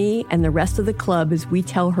 Join me and the rest of the club as we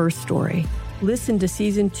tell her story. Listen to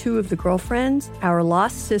Season 2 of The Girlfriends, Our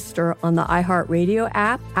Lost Sister on the iHeartRadio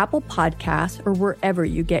app, Apple Podcasts, or wherever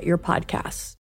you get your podcasts.